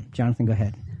wisdom. Jonathan, go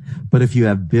ahead. But if you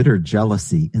have bitter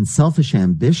jealousy and selfish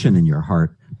ambition in your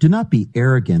heart, do not be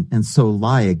arrogant and so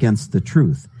lie against the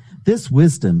truth. This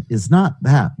wisdom is not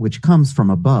that which comes from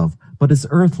above, but is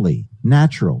earthly,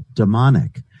 natural,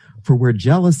 demonic. For where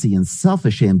jealousy and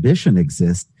selfish ambition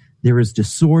exist, there is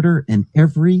disorder in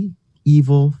every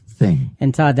evil thing.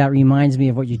 And Todd, that reminds me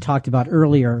of what you talked about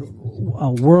earlier,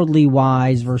 worldly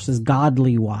wise versus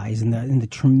godly wise, and the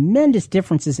tremendous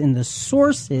differences in the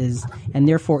sources and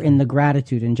therefore in the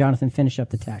gratitude. And Jonathan, finish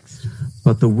up the text.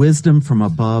 But the wisdom from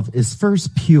above is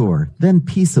first pure, then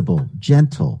peaceable,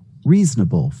 gentle,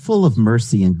 reasonable, full of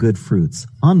mercy and good fruits,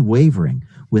 unwavering,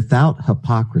 without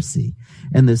hypocrisy.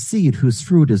 And the seed whose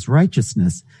fruit is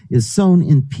righteousness is sown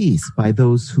in peace by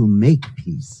those who make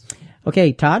peace.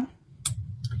 Okay, Todd?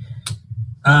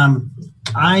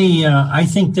 I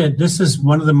think that this is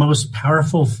one of the most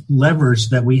powerful levers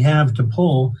that we have to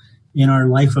pull in our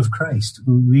life of Christ.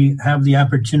 We have the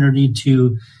opportunity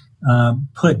to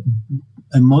put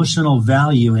emotional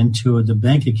value into the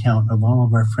bank account of all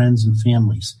of our friends and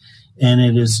families. And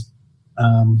it is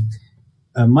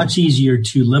much easier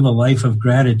to live a life of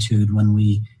gratitude when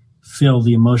we fill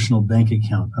the emotional bank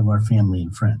account of our family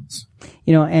and friends.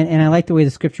 And I like the way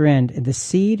the scripture ends. The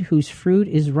seed whose fruit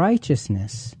is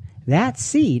righteousness, that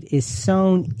seed is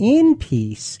sown in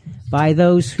peace by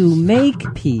those who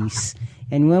make peace.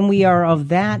 And when we are of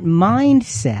that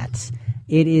mindset,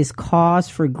 it is cause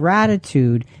for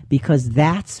gratitude because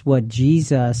that's what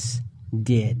Jesus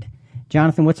did.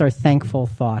 Jonathan, what's our thankful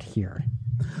thought here?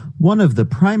 One of the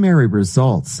primary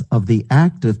results of the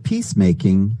act of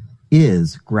peacemaking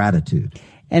is gratitude.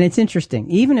 And it's interesting.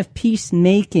 Even if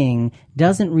peacemaking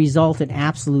doesn't result in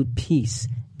absolute peace,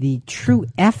 the true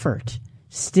effort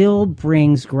still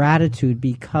brings gratitude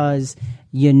because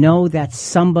you know that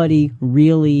somebody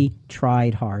really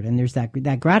tried hard. And there's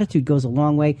that gratitude goes a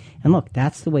long way. And look,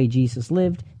 that's the way Jesus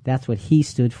lived. That's what he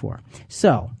stood for.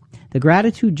 So the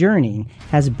gratitude journey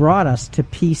has brought us to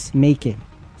peacemaking.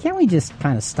 Can't we just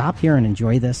kind of stop here and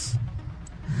enjoy this?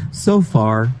 So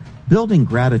far, building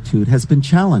gratitude has been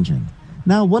challenging.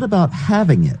 Now, what about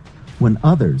having it when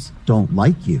others don't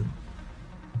like you?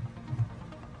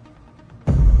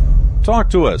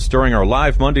 Talk to us during our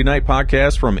live Monday night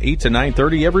podcast from 8 to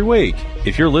 9:30 every week.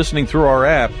 If you're listening through our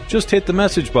app, just hit the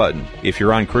message button. If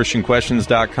you're on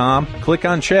ChristianQuestions.com, click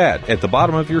on chat at the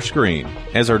bottom of your screen.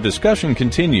 As our discussion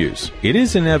continues, it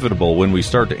is inevitable when we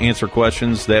start to answer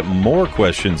questions that more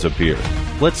questions appear.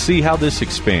 Let's see how this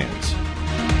expands.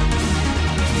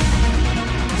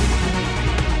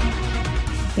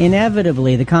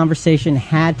 Inevitably, the conversation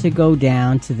had to go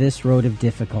down to this road of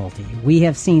difficulty. We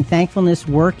have seen thankfulness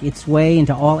work its way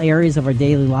into all areas of our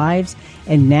daily lives,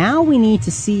 and now we need to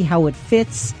see how it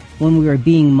fits when we are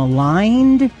being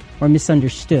maligned or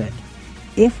misunderstood.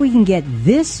 If we can get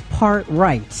this part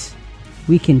right,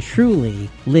 we can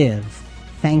truly live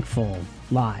thankful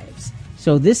lives.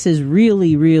 So this is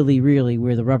really, really, really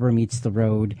where the rubber meets the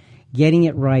road, getting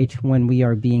it right when we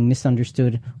are being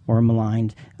misunderstood or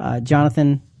maligned.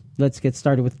 Jonathan, let's get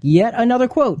started with yet another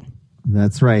quote.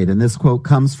 That's right. And this quote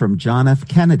comes from John F.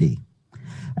 Kennedy.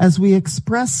 As we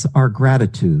express our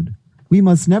gratitude, we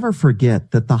must never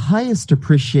forget that the highest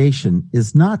appreciation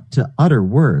is not to utter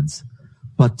words,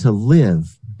 but to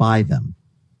live by them.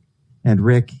 And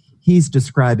Rick, he's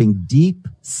describing deep,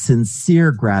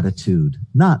 sincere gratitude,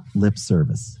 not lip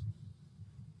service.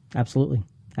 Absolutely.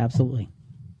 Absolutely.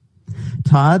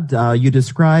 Todd, you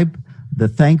describe the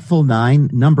thankful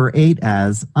number 8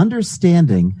 as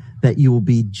understanding that you will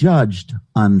be judged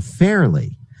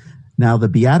unfairly. Now, the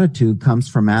beatitude comes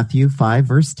from Matthew 5,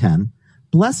 verse 10.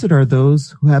 Blessed are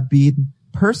those who have been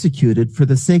persecuted for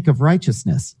the sake of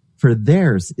righteousness, for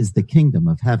theirs is the kingdom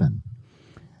of heaven.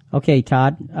 Okay,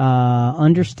 Todd,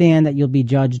 understand that you'll be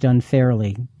judged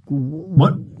unfairly.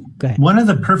 Go ahead. One of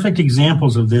the perfect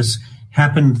examples of this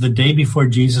happened the day before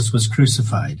Jesus was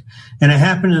crucified. And it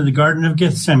happened in the Garden of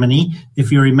Gethsemane.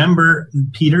 If you remember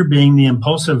Peter being the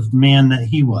impulsive man that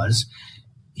he was,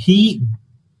 he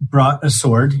brought a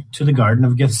sword to the Garden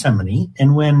of Gethsemane,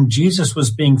 and when Jesus was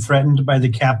being threatened by the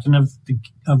captain of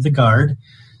the guard,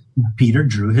 Peter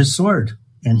drew his sword,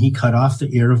 and he cut off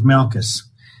the ear of Malchus.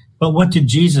 But what did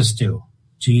Jesus do?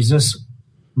 Jesus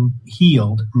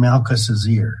healed Malchus's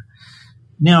ear.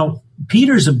 Now,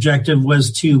 Peter's objective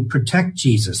was to protect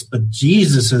Jesus, but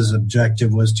Jesus's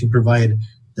objective was to provide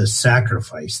the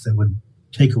sacrifice that would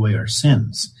take away our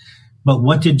sins. But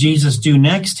what did Jesus do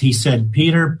next? He said,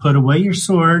 Peter, put away your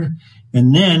sword.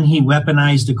 And then he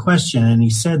weaponized a question, and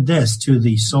he said this to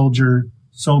the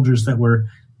soldiers that were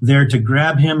there to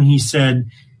grab him. He said,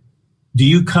 do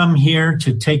you come here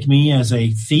to take me as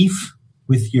a thief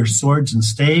with your swords and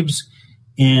staves?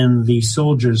 And the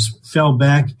soldiers fell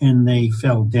back and they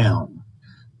fell down.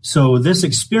 So this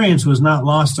experience was not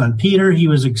lost on Peter. He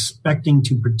was expecting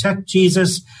to protect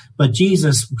Jesus, but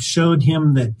Jesus showed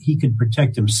him that he could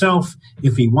protect himself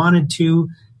if he wanted to,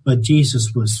 but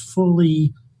Jesus was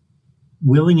fully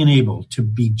willing and able to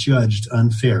be judged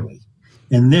unfairly.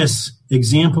 And this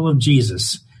example of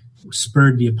Jesus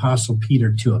spurred the Apostle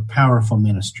Peter to a powerful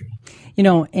ministry. You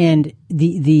know, and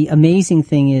the amazing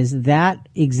thing is that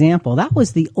example, that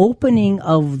was the opening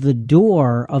of the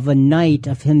door of a night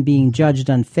of him being judged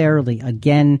unfairly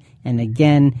again and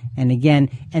again and again,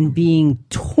 and being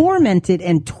tormented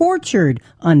and tortured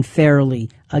unfairly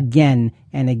again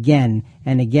and again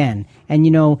and again. And,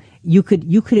 you know, you could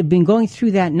have been going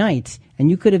through that night, and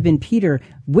you could have been Peter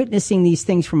witnessing these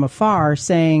things from afar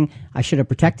saying, I should have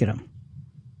protected him.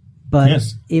 But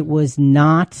yes, it was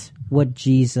not what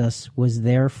Jesus was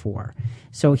there for.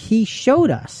 So he showed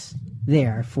us,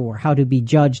 therefore, how to be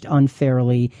judged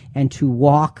unfairly and to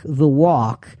walk the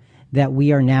walk that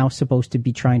we are now supposed to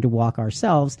be trying to walk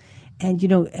ourselves. And, you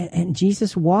know, and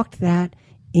Jesus walked that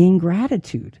in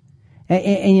gratitude.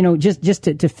 And you know, just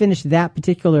to finish that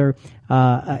particular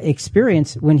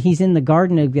experience, when he's in the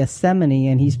Garden of Gethsemane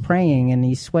and he's praying and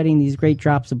he's sweating these great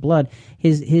drops of blood,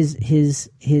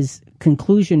 his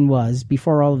conclusion was,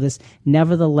 before all of this,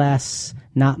 nevertheless,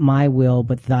 not my will,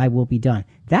 but thy will be done.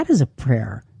 That is a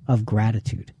prayer of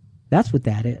gratitude. That's what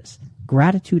that is.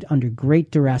 Gratitude under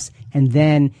great duress, and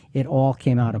then it all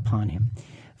came out upon him.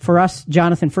 For us,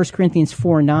 Jonathan, 1 Corinthians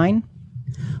 4:9.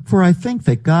 For I think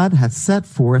that God hath set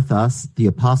forth us, the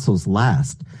apostles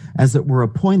last, as it were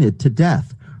appointed to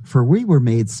death. For we were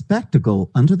made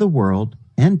spectacle unto the world,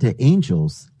 and to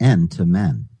angels, and to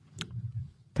men.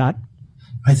 Todd?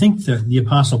 I think that the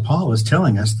Apostle Paul is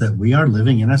telling us that we are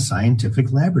living in a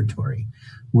scientific laboratory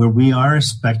where we are a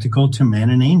spectacle to men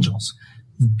and angels.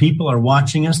 People are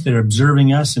watching us, they're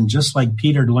observing us, and just like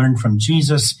Peter learned from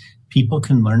Jesus, people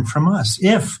can learn from us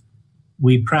if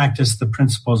we practice the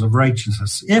principles of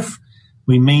righteousness, if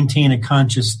we maintain a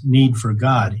conscious need for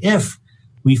God, if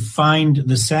we find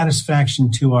the satisfaction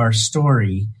to our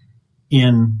story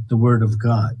in the Word of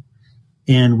God.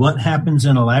 And what happens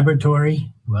in a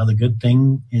laboratory? Well, the good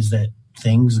thing is that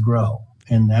things grow,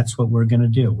 and that's what we're going to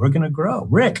do. We're going to grow.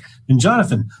 Rick and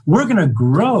Jonathan, we're going to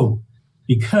grow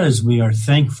because we are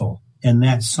thankful, and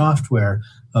that software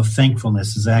of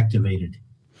thankfulness is activated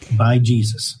by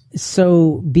Jesus.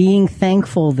 So being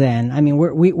thankful then, I mean,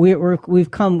 we're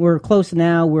close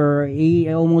now.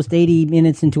 We're almost 80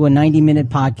 minutes into a 90-minute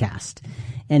podcast.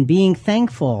 And being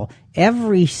thankful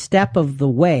every step of the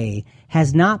way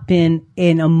has not been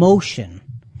an emotion.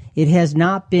 It has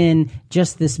not been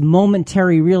just this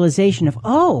momentary realization of,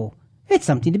 oh, it's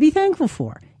something to be thankful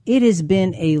for. It has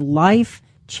been a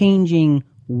life-changing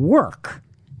work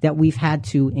that we've had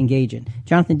to engage in.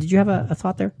 Jonathan, did you have a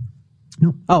thought there?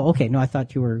 No. Oh, okay. No, I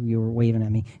thought you were waving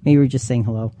at me. Maybe you were just saying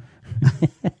hello.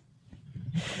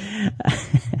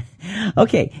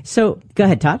 Okay, so go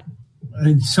ahead, Todd.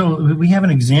 So we have an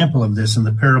example of this in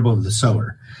the parable of the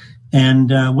sower.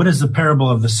 And what is the parable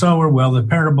of the sower? Well, the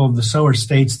parable of the sower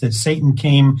states that Satan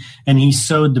came and he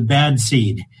sowed the bad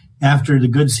seed after the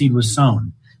good seed was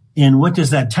sown. And what does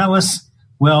that tell us?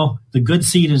 Well, the good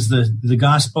seed is the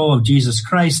gospel of Jesus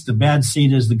Christ. The bad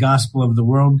seed is the gospel of the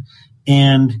world.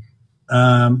 And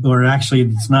or actually,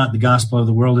 it's not the gospel of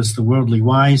the world, it's the worldly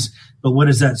wise. But what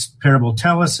does that parable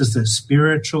tell us is that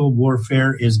spiritual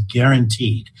warfare is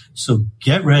guaranteed. So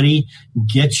get ready,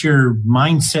 get your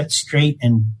mindset straight,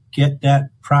 and get that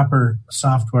proper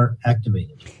software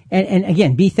activated. And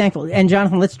again, be thankful. And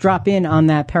Jonathan, let's drop in on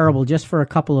that parable just for a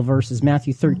couple of verses,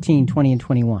 Matthew 13, 20 and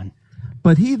 21.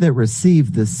 But he that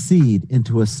received the seed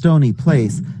into a stony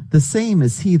place, the same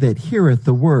is he that heareth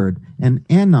the word, and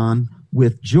anon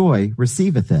with joy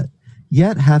receiveth it.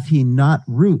 Yet hath he not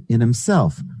root in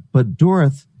himself, but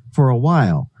dureth for a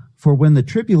while. For when the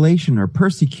tribulation or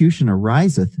persecution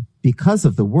ariseth because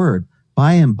of the word,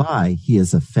 by and by he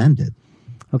is offended.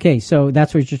 Okay, so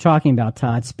that's what you're talking about,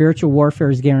 Todd. Spiritual warfare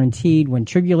is guaranteed. When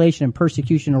tribulation and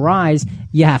persecution arise,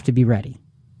 you have to be ready.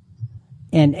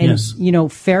 And yes.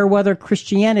 Fair weather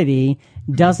Christianity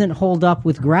doesn't hold up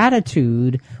with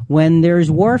gratitude when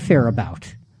there's warfare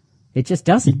about. It just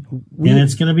doesn't. And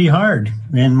it's going to be hard.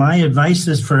 And my advice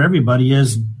is for everybody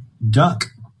is duck.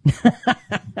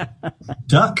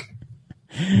 Duck.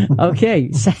 Okay,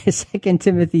 2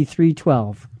 Timothy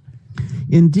 3:12.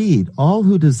 Indeed, all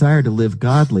who desire to live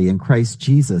godly in Christ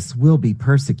Jesus will be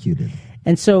persecuted.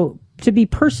 And so to be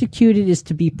persecuted is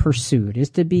to be pursued, is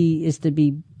to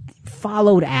be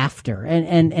followed after.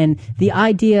 And the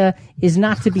idea is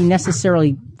not to be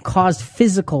necessarily cause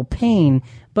physical pain,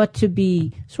 but to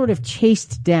be sort of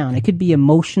chased down. It could be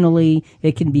emotionally,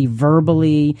 it can be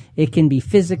verbally, it can be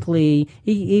physically,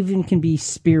 it even can be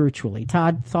spiritually.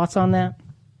 Todd, thoughts on that?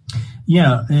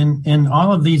 Yeah, and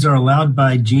all of these are allowed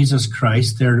by Jesus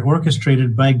Christ. They're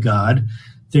orchestrated by God.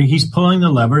 He's pulling the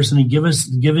levers, and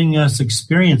giving us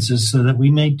experiences so that we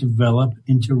may develop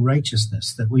into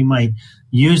righteousness, that we might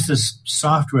use this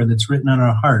software that's written on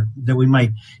our heart, that we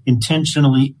might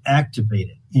intentionally activate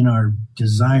it in our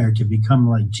desire to become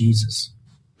like Jesus.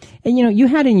 And you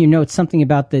had in your notes something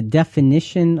about the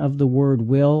definition of the word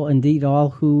will. Indeed, all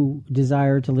who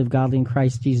desire to live godly in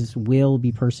Christ Jesus will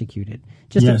be persecuted.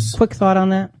 Just yes. A quick thought on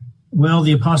that. Well,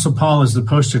 the Apostle Paul is the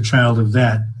poster child of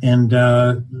that. And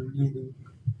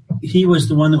he was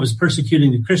the one that was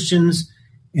persecuting the Christians,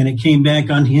 and it came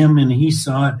back on him, and he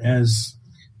saw it as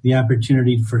the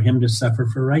opportunity for him to suffer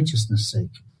for righteousness' sake,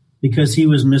 because he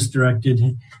was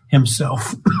misdirected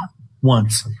himself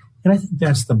once. And I think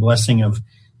that's the blessing of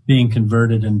being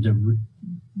converted and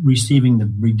receiving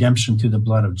the redemption through the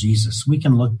blood of Jesus. We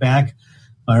can look back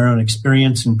on our own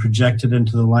experience and project it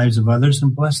into the lives of others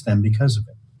and bless them because of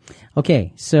it.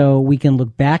 Okay, so we can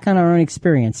look back on our own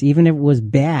experience, even if it was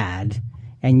bad,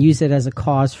 and use it as a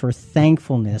cause for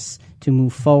thankfulness to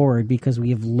move forward because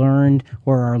we have learned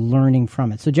or are learning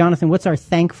from it. So, Jonathan, what's our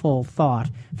thankful thought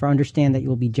for understand that you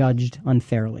will be judged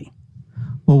unfairly?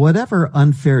 Well, whatever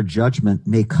unfair judgment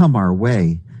may come our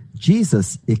way,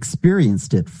 Jesus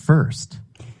experienced it first.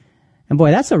 And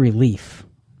boy, that's a relief,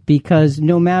 because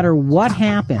no matter what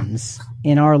happens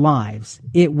in our lives,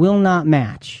 it will not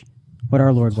match what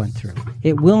our Lord went through.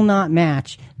 It will not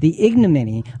match the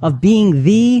ignominy of being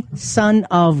the Son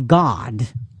of God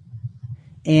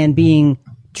and being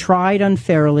tried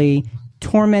unfairly,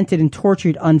 tormented and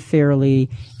tortured unfairly,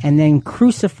 and then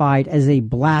crucified as a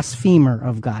blasphemer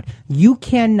of God. You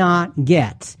cannot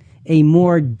get a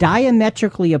more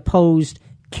diametrically opposed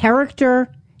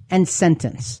character and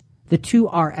sentence. The two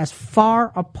are as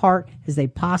far apart as they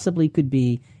possibly could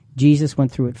be. Jesus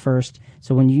went through it first.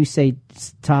 So when you say,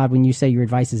 Todd, when you say your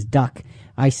advice is duck,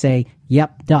 I say,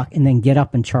 yep, duck, and then get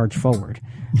up and charge forward.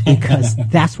 Because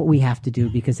that's what we have to do,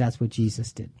 because that's what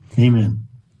Jesus did. Amen.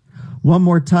 One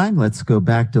more time, let's go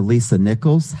back to Lisa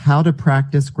Nichols, how to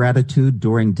practice gratitude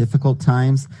during difficult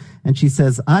times. And she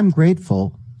says, I'm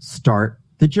grateful, start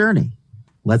the journey.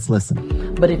 Let's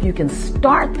listen. But if you can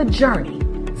start the journey.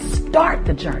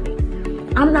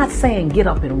 I'm not saying get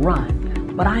up and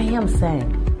run, but I am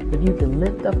saying if you can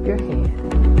lift up your head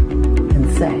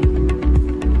and say,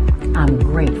 I'm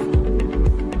grateful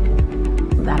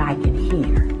that I can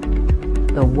hear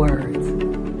the words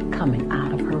coming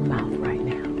out of her mouth right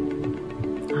now.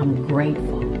 I'm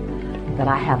grateful that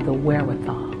I have the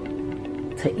wherewithal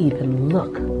to even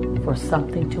look for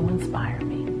something to inspire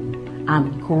me.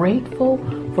 I'm grateful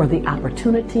for the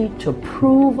opportunity to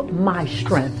prove my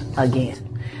strength again.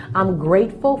 I'm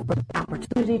grateful for the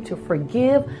opportunity to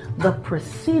forgive the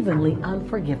perceivingly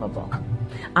unforgivable.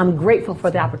 I'm grateful for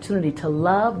the opportunity to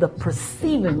love the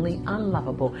perceivingly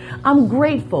unlovable. I'm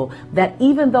grateful that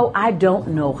even though I don't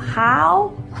know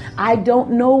how, I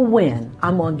don't know when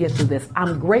I'm going to get through this,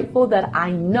 I'm grateful that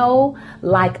I know,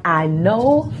 like I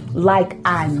know, like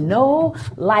I know,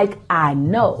 like I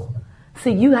know.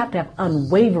 See, you have to have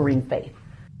unwavering faith.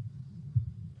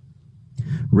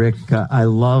 Rick, I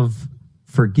love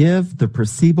forgive the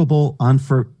perceivable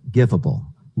unforgivable.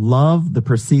 Love the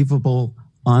perceivable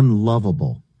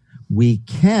unlovable. We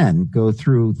can go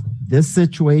through this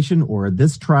situation or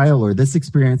this trial or this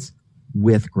experience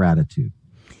with gratitude.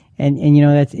 And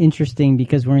that's interesting,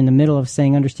 because we're in the middle of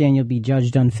saying, understand you'll be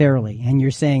judged unfairly. And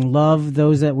you're saying, love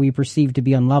those that we perceive to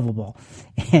be unlovable.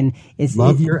 And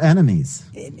love your enemies.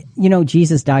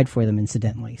 Jesus died for them,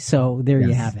 incidentally. So there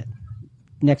you have it.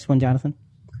 Next one, Jonathan.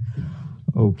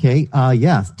 Okay.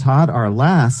 Yes. Todd, our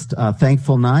last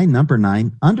thankful 9, number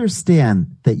 9,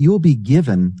 understand that you will be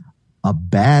given a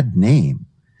bad name.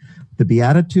 The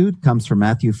beatitude comes from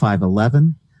Matthew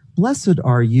 5:11. Blessed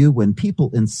are you when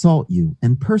people insult you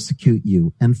and persecute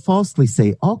you and falsely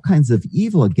say all kinds of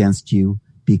evil against you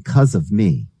because of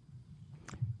me.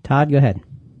 Todd, go ahead.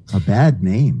 A bad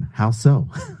name. How so?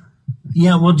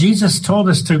 Yeah, well, Jesus told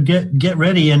us to get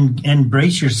ready and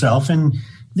brace yourself. And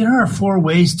there are 4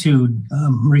 ways to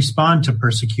respond to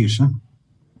persecution.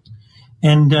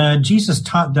 And Jesus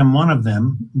taught them one of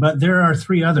them, but there are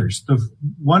 3 others.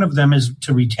 One of them is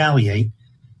to retaliate.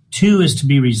 2 is to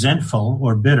be resentful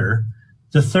or bitter.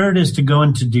 The 3rd is to go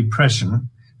into depression.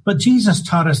 But Jesus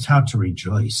taught us how to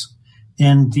rejoice.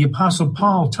 And the Apostle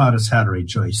Paul taught us how to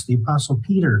rejoice. The Apostle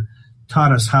Peter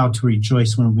taught us how to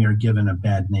rejoice when we are given a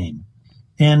bad name.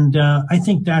 And I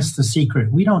think that's the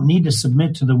secret. We don't need to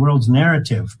submit to the world's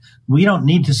narrative. We don't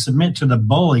need to submit to the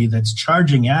bully that's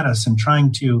charging at us and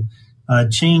trying to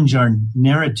change our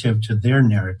narrative to their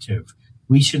narrative.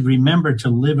 We should remember to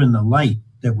live in the light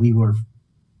that we were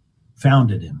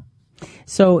founded in.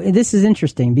 So this is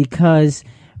interesting because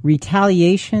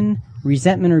retaliation,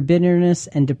 resentment or bitterness,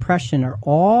 and depression are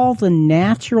all the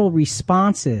natural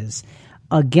responses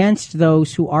against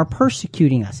those who are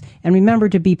persecuting us. And remember,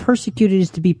 to be persecuted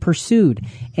is to be pursued.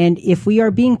 And if we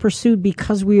are being pursued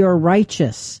because we are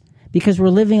righteous, because we're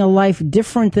living a life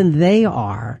different than they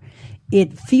are,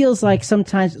 it feels like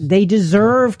sometimes they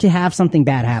deserve to have something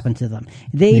bad happen to them.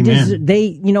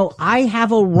 I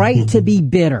have a right to be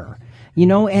bitter,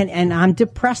 and I'm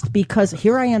depressed because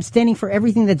here I am standing for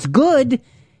everything that's good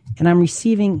and I'm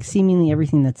receiving seemingly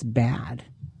everything that's bad.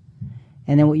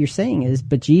 And then what you're saying is,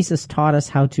 but Jesus taught us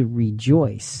how to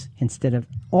rejoice instead of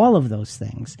all of those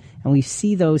things. And we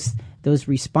see those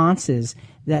responses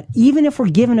that even if we're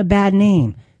given a bad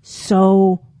name,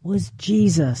 so was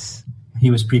Jesus.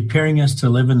 He was preparing us to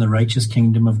live in the righteous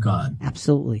kingdom of God.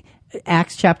 Absolutely.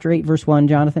 Acts chapter 8, verse 1,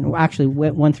 Jonathan, or actually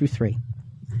 1 through 3.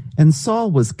 And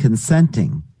Saul was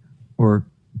consenting or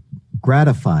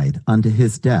gratified unto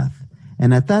his death.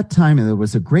 And at that time there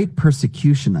was a great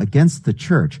persecution against the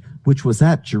church, which was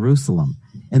at Jerusalem.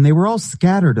 And they were all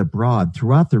scattered abroad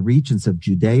throughout the regions of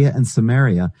Judea and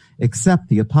Samaria, except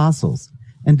the apostles.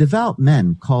 And devout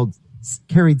men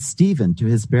carried Stephen to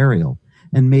his burial,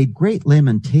 and made great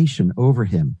lamentation over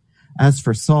him. As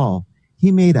for Saul,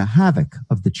 he made a havoc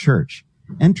of the church,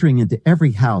 entering into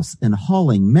every house and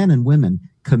hauling men and women,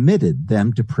 committed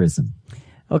them to prison.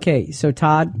 Okay, so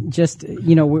Todd, this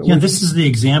is the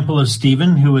example of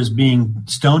Stephen, who was being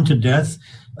stoned to death,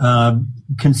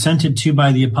 consented to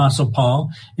by the Apostle Paul.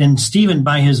 And Stephen,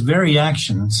 by his very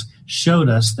actions, showed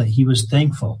us that he was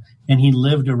thankful and he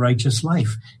lived a righteous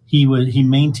life. He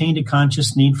maintained a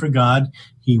conscious need for God.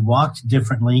 He walked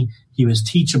differently. He was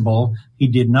teachable. He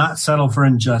did not settle for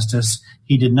injustice.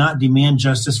 He did not demand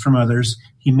justice from others.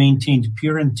 He maintained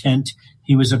pure intent.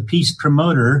 He was a peace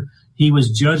promoter. He was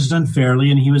judged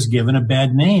unfairly, and he was given a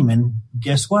bad name. And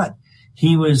guess what?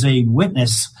 He was a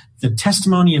witness. The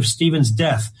testimony of Stephen's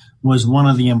death was one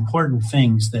of the important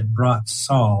things that brought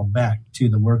Saul back to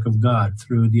the work of God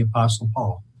through the Apostle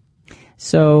Paul.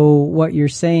 So what you're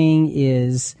saying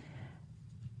is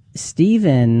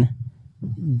Stephen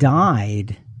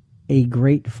died a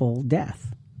grateful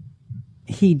death.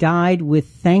 He died with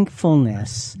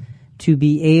thankfulness to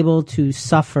be able to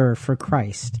suffer for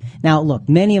Christ. Now, look,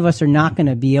 many of us are not going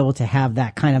to be able to have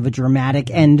that kind of a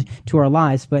dramatic end to our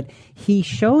lives, but he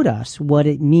showed us what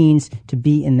it means to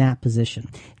be in that position.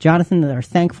 Jonathan, our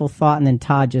thankful thought, and then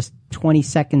Todd, just 20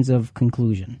 seconds of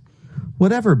conclusion.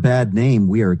 Whatever bad name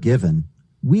we are given,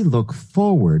 we look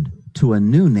forward to a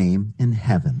new name in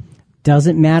heaven.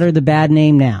 Doesn't matter the bad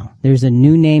name now. There's a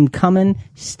new name coming.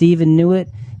 Stephen knew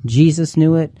it. Jesus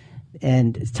knew it.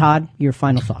 And Todd, your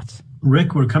final thoughts.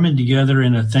 Rick, we're coming together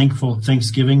in a thankful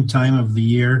Thanksgiving time of the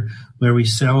year where we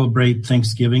celebrate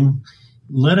Thanksgiving.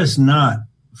 Let us not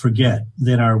forget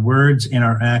that our words and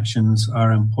our actions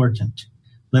are important.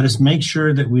 Let us make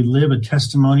sure that we live a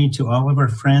testimony to all of our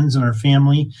friends and our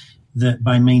family that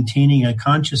by maintaining a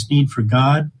conscious need for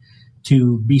God,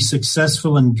 to be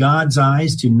successful in God's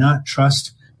eyes, to not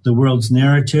trust the world's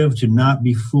narrative, to not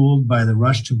be fooled by the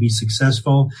rush to be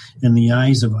successful in the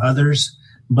eyes of others,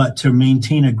 but to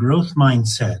maintain a growth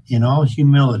mindset in all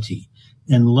humility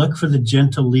and look for the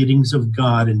gentle leadings of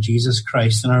God and Jesus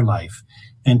Christ in our life,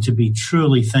 and to be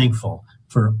truly thankful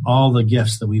for all the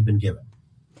gifts that we've been given.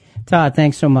 Todd,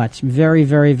 thanks so much. Very,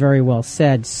 very, very well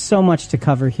said. So much to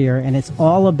cover here, and it's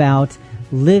all about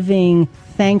living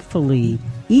thankfully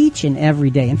each and every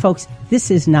day. And folks, this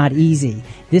is not easy.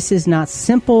 This is not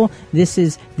simple.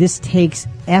 This takes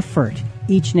effort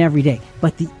each and every day.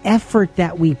 But the effort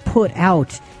that we put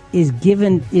out is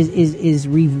given, is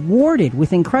rewarded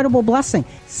with incredible blessing.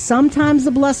 Sometimes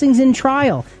the blessing's in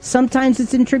trial. Sometimes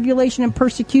it's in tribulation and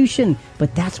persecution.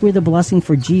 But that's where the blessing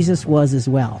for Jesus was as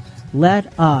well.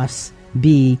 Let us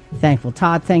be thankful.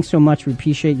 Todd, thanks so much. We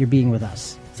appreciate your being with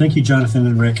us. Thank you, Jonathan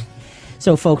and Rick.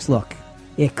 So, folks, look,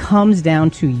 it comes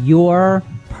down to your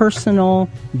personal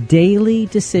daily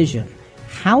decision.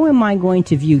 How am I going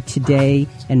to view today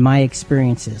and my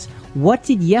experiences? What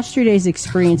did yesterday's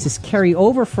experiences carry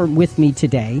over with me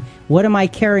today? What am I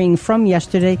carrying from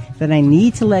yesterday that I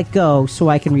need to let go so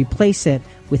I can replace it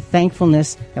with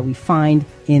thankfulness that we find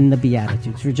in the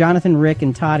Beatitudes? For Jonathan, Rick,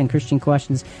 and Todd and Christian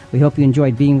Questions, we hope you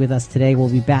enjoyed being with us today. We'll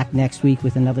be back next week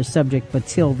with another subject, but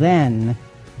till then,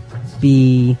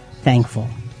 be thankful.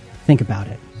 Think about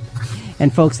it.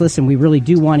 And folks, listen, we really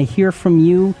do want to hear from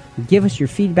you. Give us your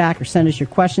feedback or send us your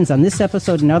questions on this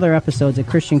episode and other episodes at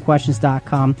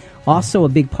ChristianQuestions.com. Also, a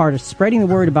big part of spreading the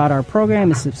word about our program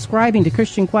is subscribing to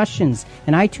Christian Questions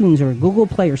in iTunes or Google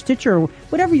Play or Stitcher or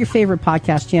whatever your favorite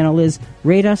podcast channel is.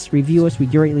 Rate us, review us. We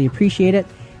greatly appreciate it.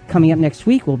 Coming up next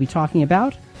week, we'll be talking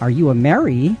about, are you a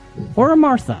Mary or a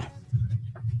Martha?